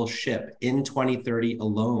that we will ship in 2030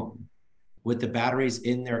 alone with the batteries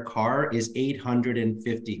in their car is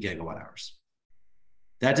 850 gigawatt hours.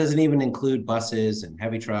 That doesn't even include buses and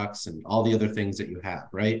heavy trucks and all the other things that you have,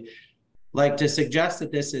 right? Like, to suggest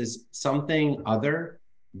that this is something other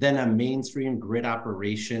than a mainstream grid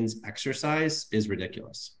operations exercise is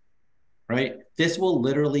ridiculous, right? This will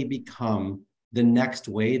literally become the next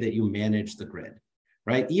way that you manage the grid,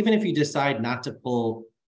 right? Even if you decide not to pull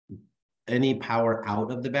any power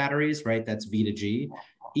out of the batteries, right? That's V to G.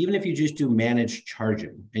 Even if you just do managed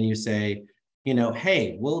charging and you say,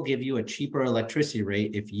 hey, we'll give you a cheaper electricity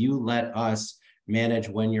rate if you let us manage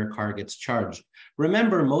when your car gets charged.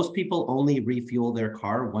 Remember, most people only refuel their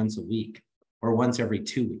car once a week or once every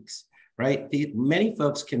 2 weeks, right? Many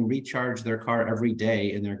folks can recharge their car every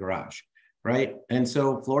day in their garage, right? And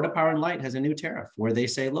so Florida Power and Light has a new tariff where they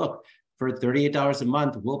say, look, for $38 a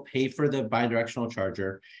month, we'll pay for the bidirectional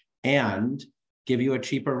charger and give you a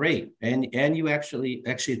cheaper rate. And you actually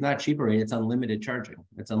it's not cheaper rate, it's unlimited charging.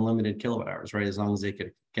 It's unlimited kilowatt hours, right? As long as they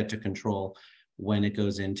could get to control when it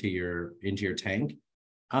goes into your tank.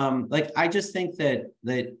 I just think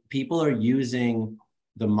that people are using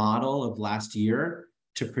the model of last year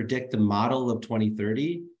to predict the model of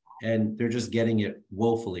 2030, and they're just getting it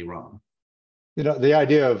woefully wrong. The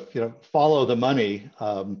idea of, follow the money,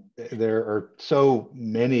 there are so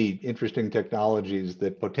many interesting technologies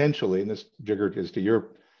that potentially, and this, Jigger, is to your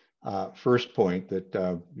first point,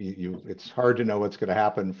 that it's hard to know what's going to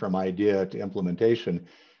happen from idea to implementation,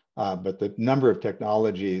 but the number of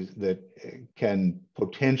technologies that can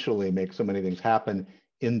potentially make so many things happen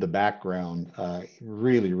in the background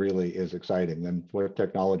really, really is exciting. And what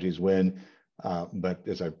technologies win, but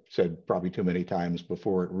as I've said probably too many times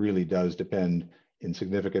before, it really does depend in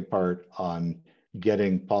significant part on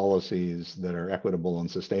getting policies that are equitable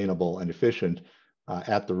and sustainable and efficient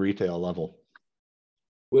at the retail level.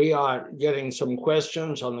 We are getting some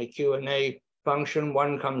questions on the Q&A function.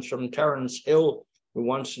 One comes from Terrence Hill, who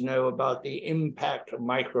wants to know about the impact of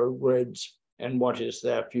microgrids and what is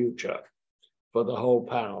their future for the whole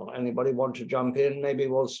panel. Anybody want to jump in? Maybe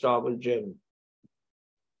we'll start with Jim.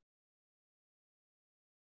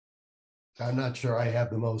 I'm not sure I have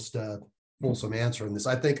the most fulsome answer on this.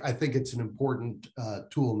 I think it's an important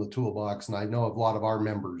tool in the toolbox, and I know a lot of our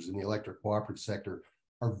members in the electric cooperative sector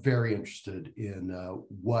are very interested in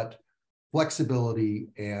what flexibility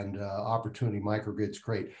and opportunity microgrids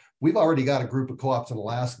create. We've already got a group of co-ops in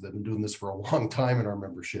Alaska that have been doing this for a long time in our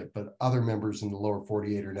membership, but other members in the lower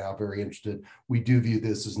 48 are now very interested. We do view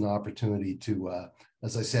this as an opportunity to,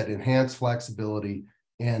 as I said, enhance flexibility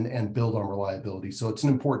and build on reliability. So it's an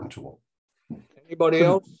important tool. Anybody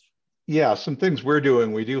else? Yeah, some things we're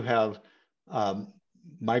doing. We do have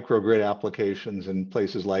microgrid applications in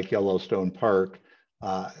places like Yellowstone Park.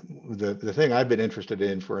 The thing I've been interested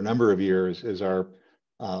in for a number of years is our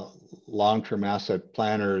long-term asset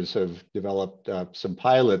planners have developed some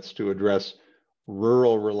pilots to address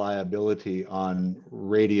rural reliability on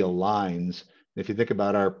radial lines. If you think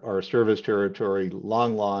about our service territory,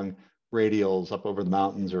 long radials up over the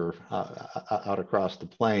mountains or out across the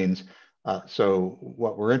plains. So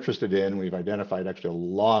what we're interested in, we've identified actually a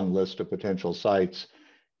long list of potential sites,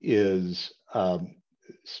 is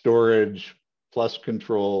storage plus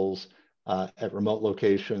controls at remote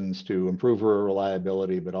locations to improve rural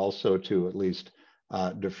reliability, but also to at least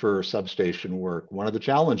defer substation work. One of the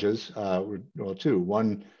challenges,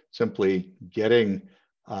 one, simply getting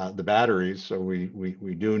the batteries. So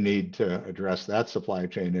we do need to address that supply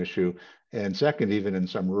chain issue. And second, even in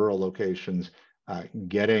some rural locations,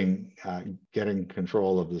 getting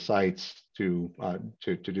control of the sites to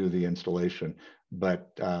do the installation.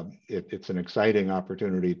 But it's an exciting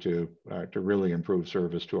opportunity to really improve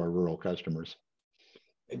service to our rural customers.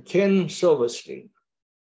 Ken Silverstein.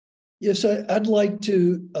 Yes, I'd like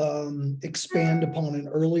to expand upon an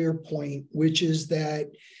earlier point, which is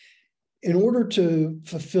that in order to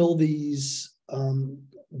fulfill these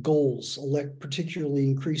goals, particularly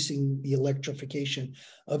increasing the electrification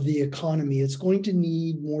of the economy, it's going to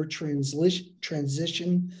need more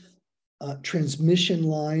transmission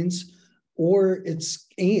lines, or it's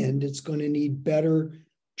going to need better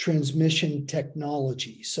transmission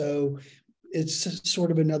technology. So it's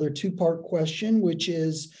sort of another two-part question, which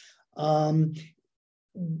is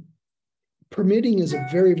permitting is a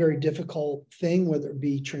very, very difficult thing, whether it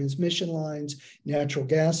be transmission lines, natural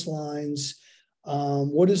gas lines.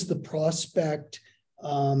 What is the prospect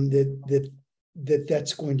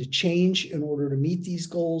that's going to change in order to meet these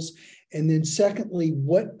goals? And then secondly,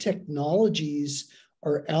 what technologies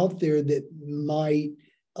are out there that might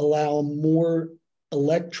allow more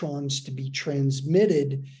electrons to be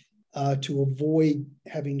transmitted to avoid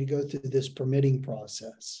having to go through this permitting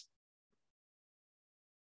process?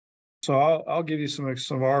 So I'll give you some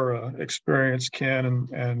of our experience, Ken,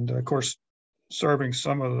 and of course, serving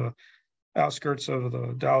some of the outskirts of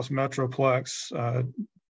the Dallas Metroplex.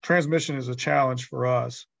 Transmission is a challenge for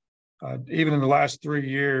us. Even in the last 3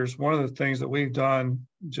 years, one of the things that we've done,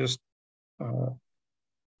 just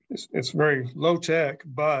it's very low tech,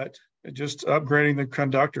 but just upgrading the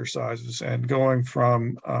conductor sizes and going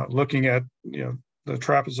from looking at the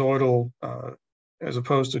trapezoidal as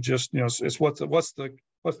opposed to just it's what's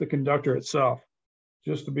the conductor itself,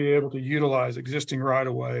 just to be able to utilize existing right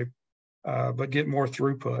of way, but get more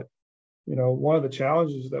throughput. One of the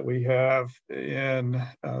challenges that we have in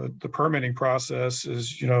the permitting process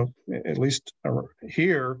is, at least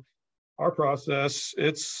here, our process,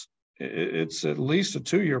 it's at least a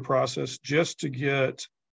 2-year process just to get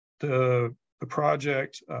the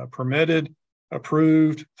project permitted,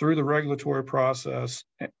 approved through the regulatory process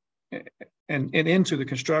and into the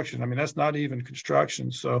construction. I mean, that's not even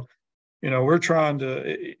construction. So, we're trying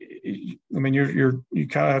to, you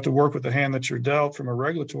kind of have to work with the hand that you're dealt from a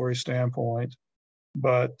regulatory standpoint.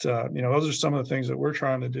 But, those are some of the things that we're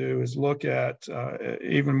trying to do, is look at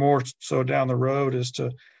even more so down the road as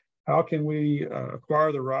to how can we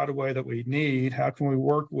acquire the right of way that we need? How can we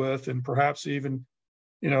work with, and perhaps even,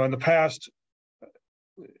 in the past,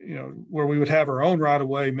 where we would have our own right of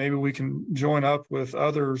way, maybe we can join up with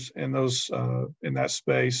others in those in that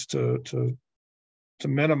space to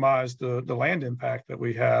minimize the land impact that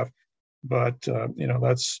we have. But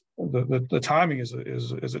that's the timing is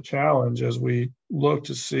a challenge as we look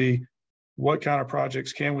to see what kind of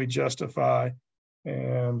projects can we justify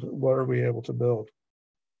and what are we able to build.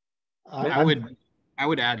 I would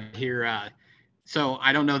add here. So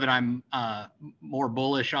I don't know that I'm more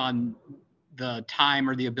bullish on the time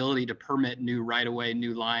or the ability to permit new right-of-way,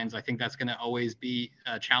 new lines. I think that's going to always be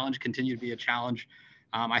a challenge, continue to be a challenge.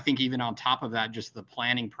 I think even on top of that, just the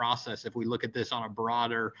planning process, if we look at this on a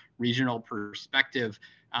broader regional perspective,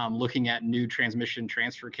 looking at new transmission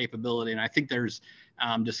transfer capability. And I think there's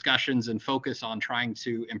discussions and focus on trying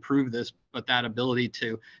to improve this, but that ability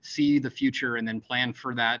to see the future and then plan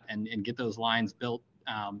for that and get those lines built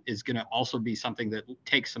is going to also be something that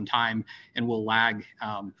takes some time and will lag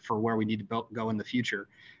for where we need to go in the future.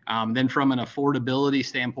 Then from an affordability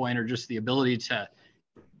standpoint, or just the ability to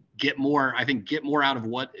get more out of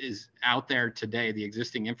what is out there today, the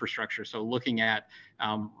existing infrastructure. So looking at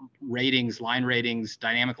ratings, line ratings,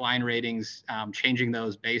 dynamic line ratings, changing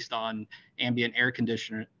those based on ambient air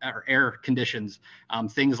conditions,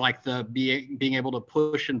 things like being able to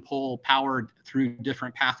push and pull power through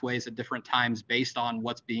different pathways at different times based on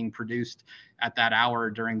what's being produced at that hour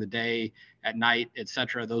during the day, at night, et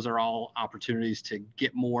cetera. Those are all opportunities to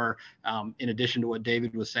get more, in addition to what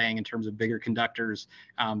David was saying in terms of bigger conductors,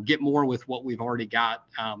 get more with what we've already got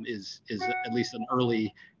is at least an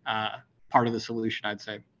early part of the solution, I'd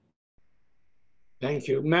say. Thank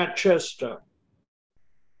you. Matt Chester.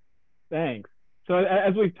 Thanks. So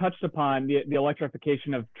as we've touched upon, the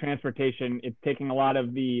electrification of transportation, it's taking a lot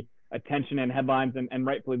of the attention and headlines and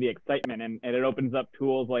rightfully the excitement, and it opens up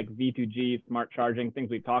tools like V2G, smart charging, things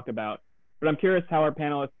we've talked about. But I'm curious how our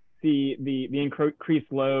panelists see the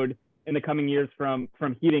increased load in the coming years from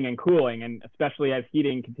heating and cooling, and especially as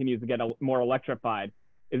heating continues to get more electrified.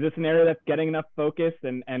 Is this an area that's getting enough focus,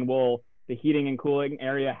 and will the heating and cooling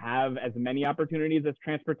area have as many opportunities as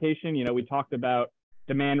transportation? We talked about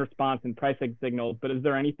demand response and pricing signals, but is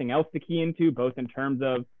there anything else to key into, both in terms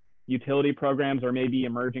of utility programs or maybe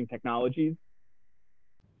emerging technologies?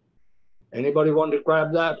 Anybody want to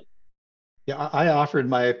grab that? Yeah, I offered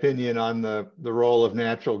my opinion on the role of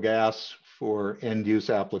natural gas for end use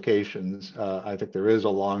applications. I think there is a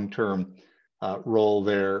long-term role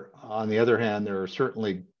there. On the other hand, there are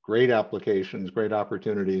certainly great applications, great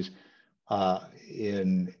opportunities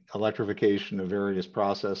in electrification of various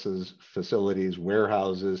processes, facilities,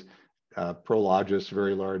 warehouses. Prologis,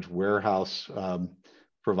 very large warehouse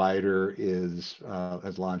provider,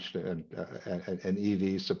 has launched an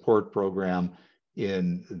EV support program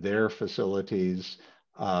in their facilities.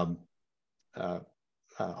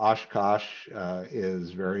 Oshkosh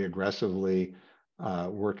is very aggressively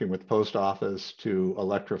working with post office to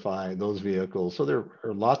electrify those vehicles. So there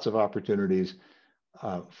are lots of opportunities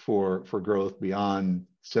for growth beyond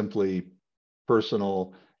simply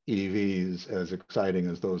personal EVs, as exciting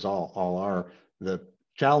as those all are. The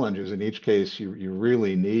challenge is in each case, you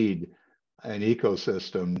really need an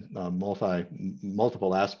ecosystem,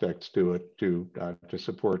 multiple aspects to it to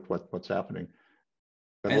support what's happening.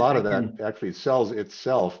 But a lot of that actually sells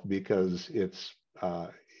itself because it's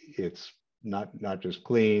not just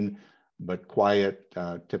clean, but quiet,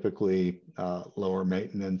 typically lower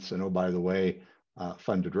maintenance, and oh, by the way,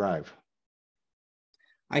 fun to drive.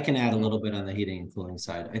 I can add a little bit on the heating and cooling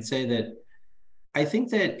side. I'd say that I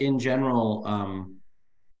think that in general,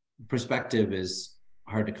 perspective is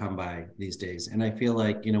hard to come by these days. And I feel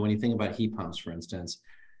like, when you think about heat pumps, for instance,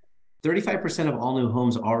 35% of all new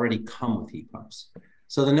homes already come with heat pumps.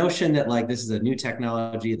 So the notion that like this is a new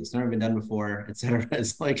technology that's never been done before, et cetera,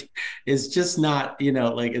 is just not,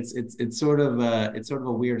 it's sort of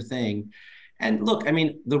a weird thing. And look, I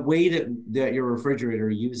mean, the way that your refrigerator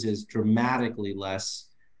uses dramatically less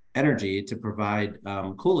energy to provide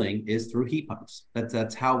cooling is through heat pumps.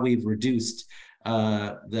 That's how we've reduced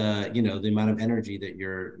the amount of energy that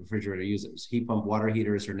your refrigerator uses. Heat pump water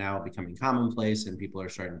heaters are now becoming commonplace, and people are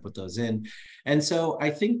starting to put those in. And so I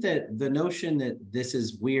think that the notion that this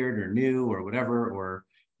is weird or new or whatever, or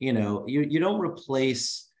you don't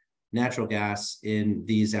replace natural gas in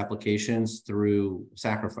these applications through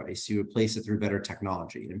sacrifice. You replace it through better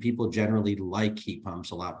technology, and people generally like heat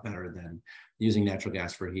pumps a lot better than using natural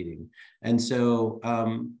gas for heating. And so,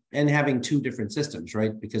 and having two different systems,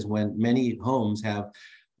 right? Because when many homes have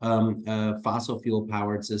a fossil fuel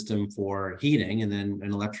powered system for heating and then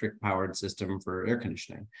an electric powered system for air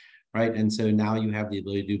conditioning, right? And so now you have the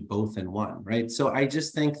ability to do both in one, right? So I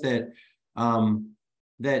just think that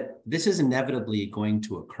that this is inevitably going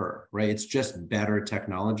to occur, right? It's just better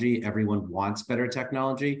technology. Everyone wants better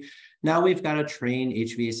technology. Now we've got to train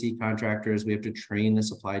HVAC contractors. We have to train the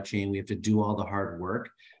supply chain. We have to do all the hard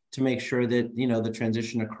work to make sure that, the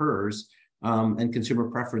transition occurs and consumer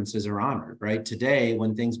preferences are honored, right? Today,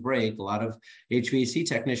 when things break, a lot of HVAC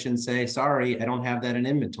technicians say, sorry, I don't have that in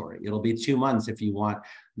inventory. It'll be 2 months if you want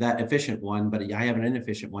that efficient one, but I have an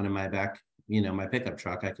inefficient one in my back, my pickup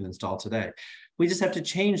truck I can install today. We just have to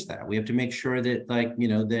change that. We have to make sure that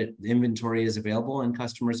that inventory is available and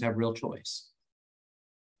customers have real choice.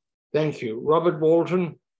 Thank you. Robert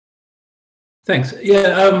Walton. Thanks.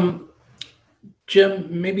 Yeah, Jim,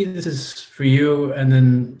 maybe this is for you, and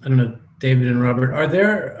then I don't know, David and Robert. Are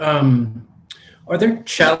there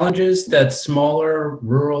challenges that smaller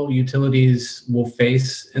rural utilities will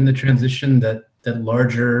face in the transition that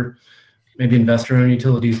larger, maybe investor-owned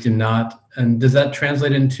utilities do not? And does that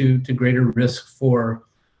translate into greater risk for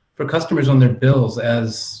customers on their bills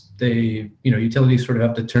as they, utilities sort of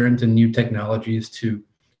have to turn to new technologies to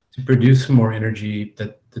produce more energy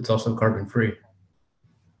that's also carbon free?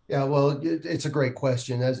 Yeah, well, it's a great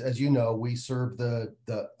question. As you know, we serve the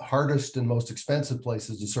hardest and most expensive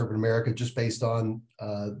places to serve in America just based on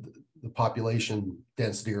the population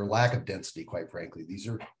density or lack of density, quite frankly. These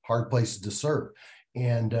are hard places to serve.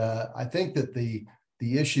 And I think that the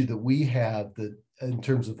issue that we have that in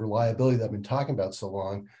terms of reliability that I've been talking about so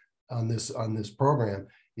long on this program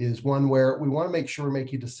is one where we want to make sure we're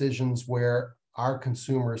making decisions where our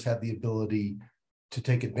consumers have the ability to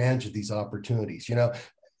take advantage of these opportunities.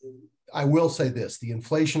 I will say this, the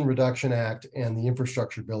Inflation Reduction Act and the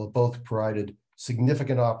infrastructure bill have both provided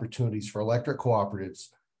significant opportunities for electric cooperatives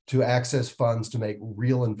to access funds to make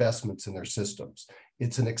real investments in their systems.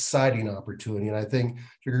 It's an exciting opportunity. And I think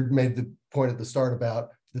you made the point at the start about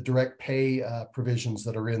the direct pay provisions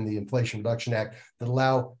that are in the Inflation Reduction Act that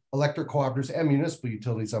allow electric cooperatives and municipal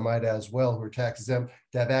utilities, I might add as well, who are tax exempt,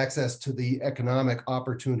 to have access to the economic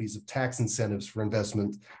opportunities of tax incentives for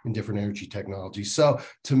investment in different energy technologies. So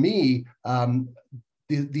to me,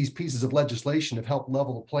 these pieces of legislation have helped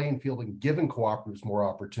level the playing field and given cooperatives more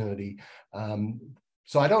opportunity.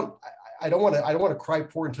 So I don't want to cry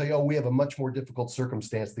poor and tell you, oh, we have a much more difficult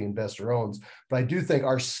circumstance the investor owns, but I do think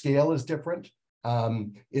our scale is different.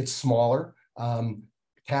 It's smaller.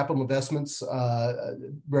 Capital investments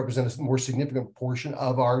represent a more significant portion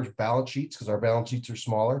of our balance sheets because our balance sheets are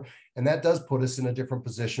smaller. And that does put us in a different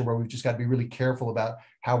position where we've just got to be really careful about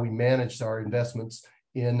how we manage our investments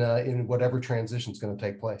in whatever transition is going to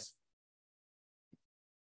take place.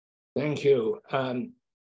 Thank you.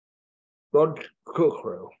 Rod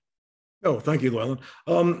Kukro. Oh, thank you, Llewellyn.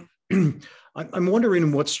 I'm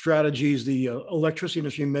wondering what strategies the electricity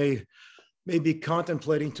industry may be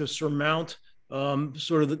contemplating to surmount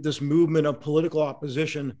sort of this movement of political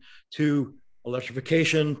opposition to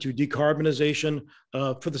electrification, to decarbonization,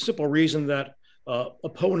 for the simple reason that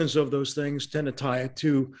opponents of those things tend to tie it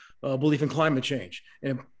to belief in climate change.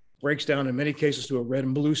 And it breaks down in many cases to a red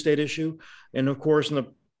and blue state issue. And of course,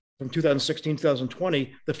 from 2016,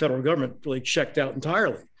 2020, the federal government really checked out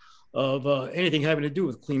entirely of anything having to do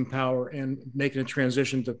with clean power and making a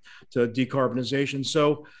transition to decarbonization.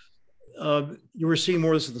 So you were seeing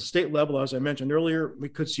more of this at the state level, as I mentioned earlier. We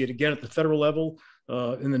could see it again at the federal level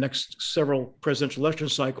in the next several presidential election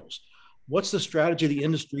cycles. What's the strategy of the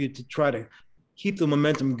industry to try to keep the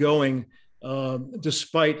momentum going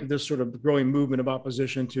despite this sort of growing movement of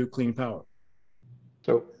opposition to clean power?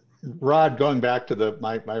 So, Rod, going back to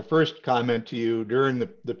my first comment to you, during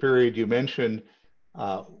the period you mentioned,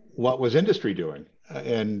 what was industry doing?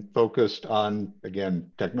 And focused on,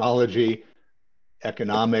 again, technology,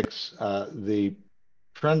 economics. The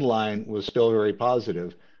trend line was still very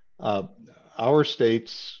positive. Our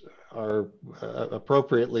states are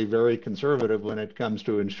appropriately very conservative when it comes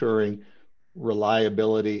to ensuring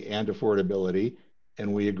reliability and affordability,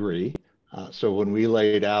 and we agree. So when we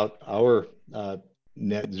laid out our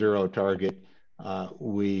net zero target,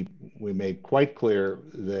 we made quite clear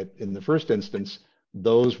that in the first instance,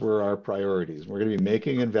 those were our priorities. We're going to be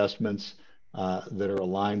making investments that are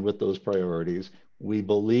aligned with those priorities. We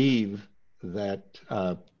believe that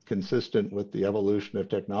consistent with the evolution of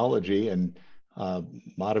technology and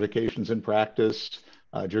modifications in practice,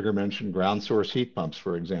 Jigar mentioned ground source heat pumps,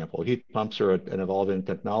 for example. Heat pumps are an evolving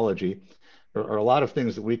technology. There are a lot of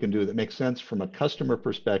things that we can do that make sense from a customer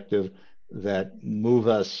perspective that move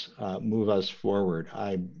us forward.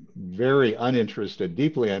 I'm very uninterested,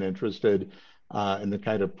 deeply uninterested in the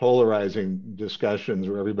kind of polarizing discussions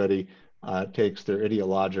where everybody takes their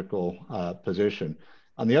ideological position.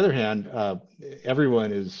 On the other hand,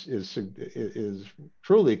 everyone is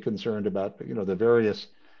truly concerned about the various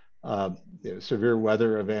severe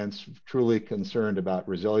weather events, truly concerned about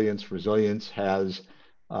resilience. Resilience has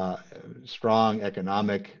strong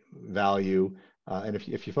economic value, and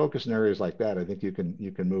if you focus in areas like that, I think you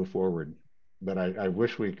can move forward. But I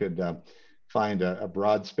wish we could find a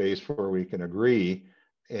broad space where we can agree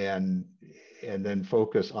and then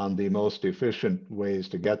focus on the most efficient ways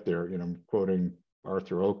to get there. I'm quoting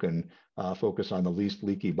Arthur Oken, focus on the least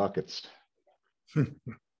leaky buckets.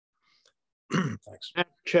 Thanks.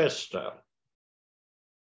 Chester.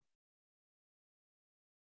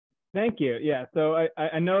 Thank you. Yeah, so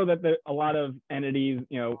I know that a lot of entities,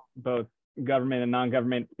 both government and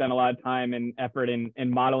non-government, spend a lot of time and effort in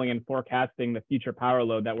modeling and forecasting the future power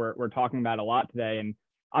load that we're talking about a lot today. And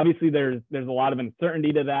obviously there's a lot of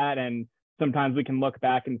uncertainty to that, and sometimes we can look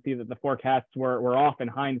back and see that the forecasts were off in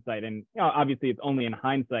hindsight. And obviously it's only in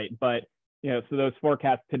hindsight, but so those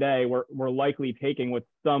forecasts today we're likely taking with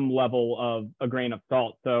some level of a grain of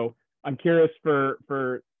salt. So I'm curious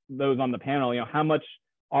for those on the panel, how much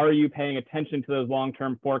are you paying attention to those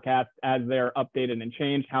long-term forecasts as they're updated and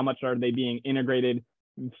changed? How much are they being integrated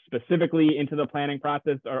specifically into the planning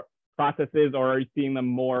processes, or are you seeing them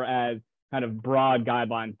more as kind of broad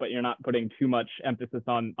guidelines, but you're not putting too much emphasis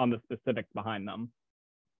on the specifics behind them?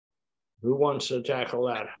 Who wants to tackle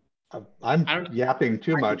that? I'm yapping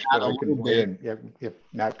too much, but I can weigh in. If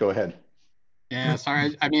Matt, go ahead. Yeah,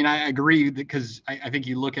 sorry. I mean, I agree, because I think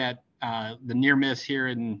you look at the near miss here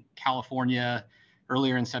in California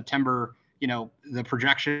earlier in September, the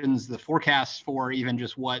projections, the forecasts for even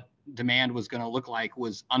just what demand was going to look like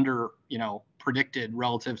was under, predicted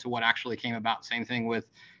relative to what actually came about. Same thing with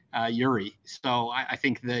Uri. So I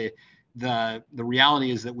think the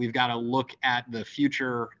reality is that we've got to look at the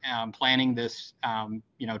future, planning this,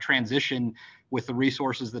 transition with the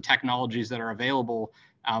resources, the technologies that are available.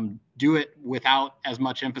 Do it without as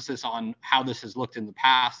much emphasis on how this has looked in the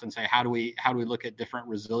past, and say, how do we look at different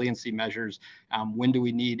resiliency measures? When do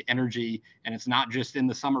we need energy? And it's not just in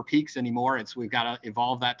the summer peaks anymore. We've got to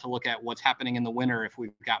evolve that to look at what's happening in the winter. If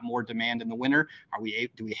we've got more demand in the winter,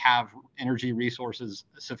 do we have energy resources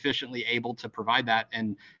sufficiently able to provide that?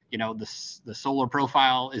 And the solar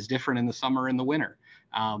profile is different in the summer and the winter.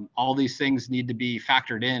 All these things need to be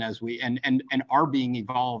factored in as we and are being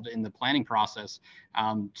evolved in the planning process.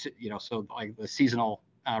 So like the seasonal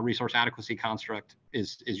resource adequacy construct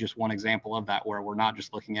is just one example of that, where we're not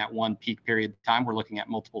just looking at one peak period of time, we're looking at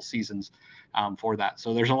multiple seasons for that.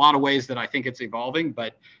 So there's a lot of ways that I think it's evolving,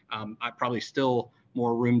 but I probably still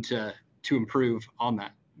more room to improve on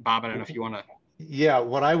that. Bob, I don't know if you want to. Yeah,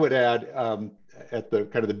 what I would add at the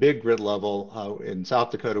kind of the big grid level, in South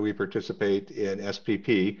Dakota, we participate in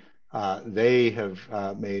SPP. They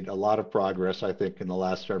have made a lot of progress, I think, in the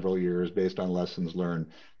last several years based on lessons learned.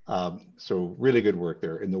 So really good work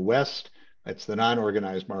there. In the West, it's the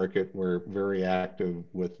non-organized market. We're very active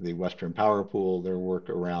with the Western Power Pool, their work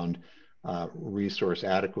around resource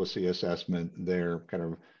adequacy assessment, their kind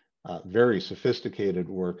of very sophisticated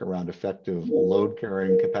work around effective load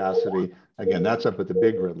carrying capacity. Again, that's up at the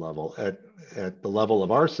big grid level. At the level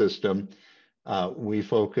of our system, we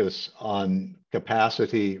focus on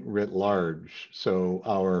capacity writ large. So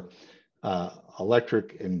our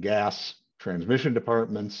electric and gas transmission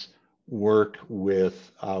departments work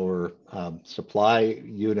with our supply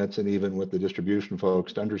units and even with the distribution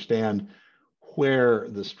folks to understand where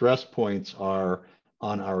the stress points are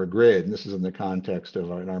on our grid. And this is in the context of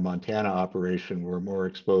in our Montana operation, we're more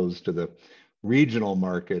exposed to the regional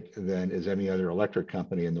market than is any other electric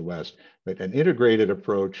company in the West. But an integrated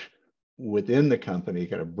approach within the company,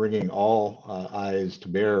 kind of bringing all eyes to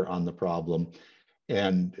bear on the problem.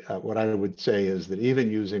 And what I would say is that even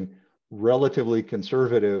using relatively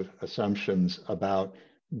conservative assumptions about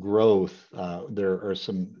growth, there are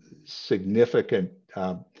some significant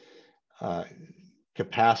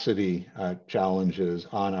capacity challenges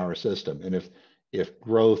on our system. And if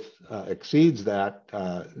growth exceeds that,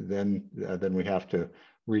 then we have to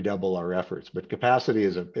redouble our efforts. But capacity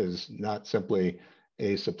is not simply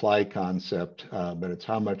a supply concept, but it's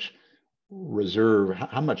how much reserve,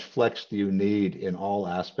 how much flex do you need in all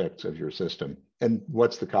aspects of your system? And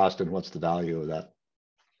what's the cost and what's the value of that?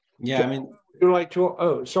 Yeah, I mean, would you like to,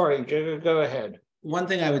 oh, sorry, Jigger, go ahead. One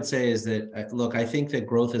thing I would say is that, look, I think that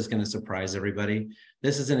growth is going to surprise everybody.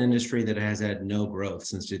 This is an industry that has had no growth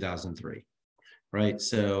since 2003, right?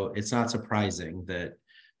 So it's not surprising that,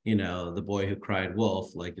 you know, the boy who cried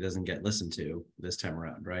wolf, like, it doesn't get listened to this time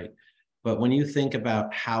around, right? But when you think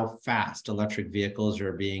about how fast electric vehicles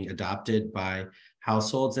are being adopted by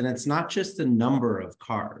households, and it's not just the number of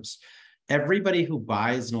cars. Everybody who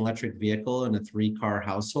buys an electric vehicle in a 3-car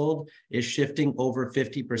household is shifting over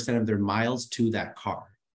 50% of their miles to that car,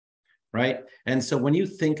 right? And so when you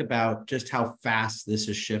think about just how fast this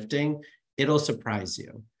is shifting, it'll surprise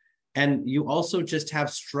you. And you also just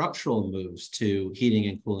have structural moves to heating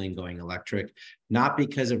and cooling going electric, not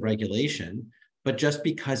because of regulation, but just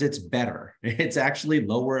because it's better. It's actually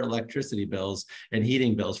lower electricity bills and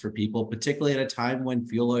heating bills for people, particularly at a time when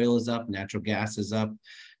fuel oil is up, natural gas is up,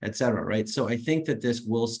 et cetera, right? So I think that this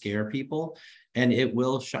will scare people and it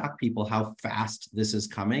will shock people how fast this is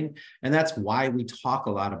coming. And that's why we talk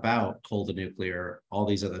a lot about coal to nuclear, all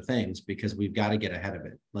these other things, because we've got to get ahead of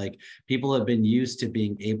it. Like, people have been used to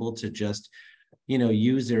being able to just, you know,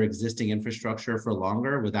 use their existing infrastructure for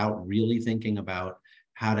longer without really thinking about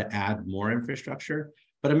how to add more infrastructure.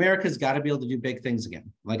 But America's got to be able to do big things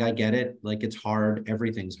again. Like, I get it, like, it's hard,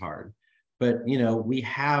 everything's hard. But, you know, we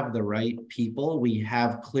have the right people, we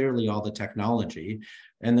have clearly all the technology.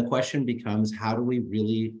 And the question becomes, how do we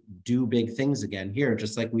really do big things again here,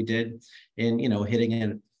 just like we did in, you know, hitting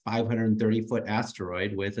a 530-foot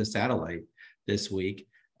asteroid with a satellite this week,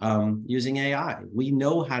 using AI. We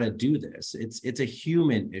know how to do this. It's a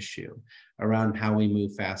human issue around how we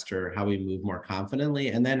move faster, how we move more confidently,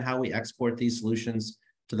 and then how we export these solutions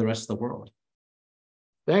to the rest of the world.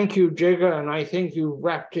 Thank you, Jigger, and I think you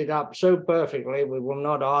wrapped it up so perfectly. We will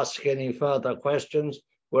not ask any further questions.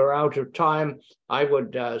 We're out of time. I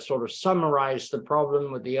would sort of summarize the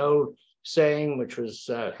problem with the old saying, which was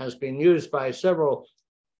has been used by several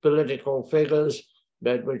political figures,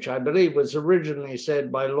 but which I believe was originally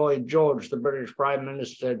said by Lloyd George, the British Prime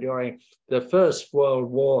Minister during the First World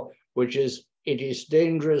War, which is, "It is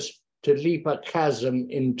dangerous to leap a chasm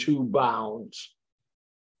in 2 bounds."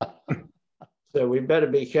 So we better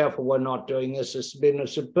be careful we're not doing this. It's been a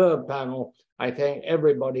superb panel. I thank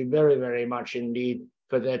everybody very, very much indeed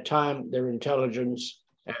for their time, their intelligence,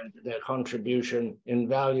 and their contribution,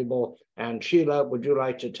 invaluable. And Sheila, would you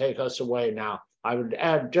like to take us away now? I would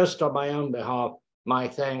add, just on my own behalf, my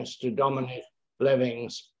thanks to Dominic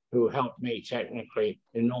Levings, who helped me technically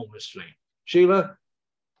enormously. Sheila?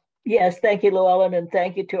 Yes, thank you, Llewellyn, and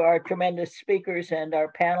thank you to our tremendous speakers and our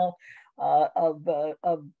panel of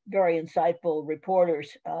very insightful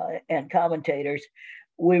reporters and commentators.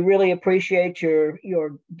 We really appreciate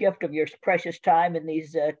your gift of your precious time in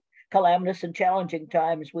these calamitous and challenging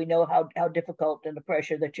times. We know how difficult and the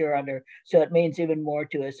pressure that you're under, so it means even more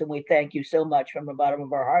to us, and we thank you so much from the bottom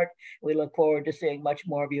of our heart. We look forward to seeing much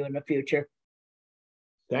more of you in the future.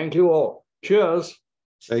 Thank you all. Cheers.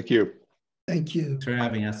 Thank you. Thank you. Thanks for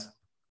having us.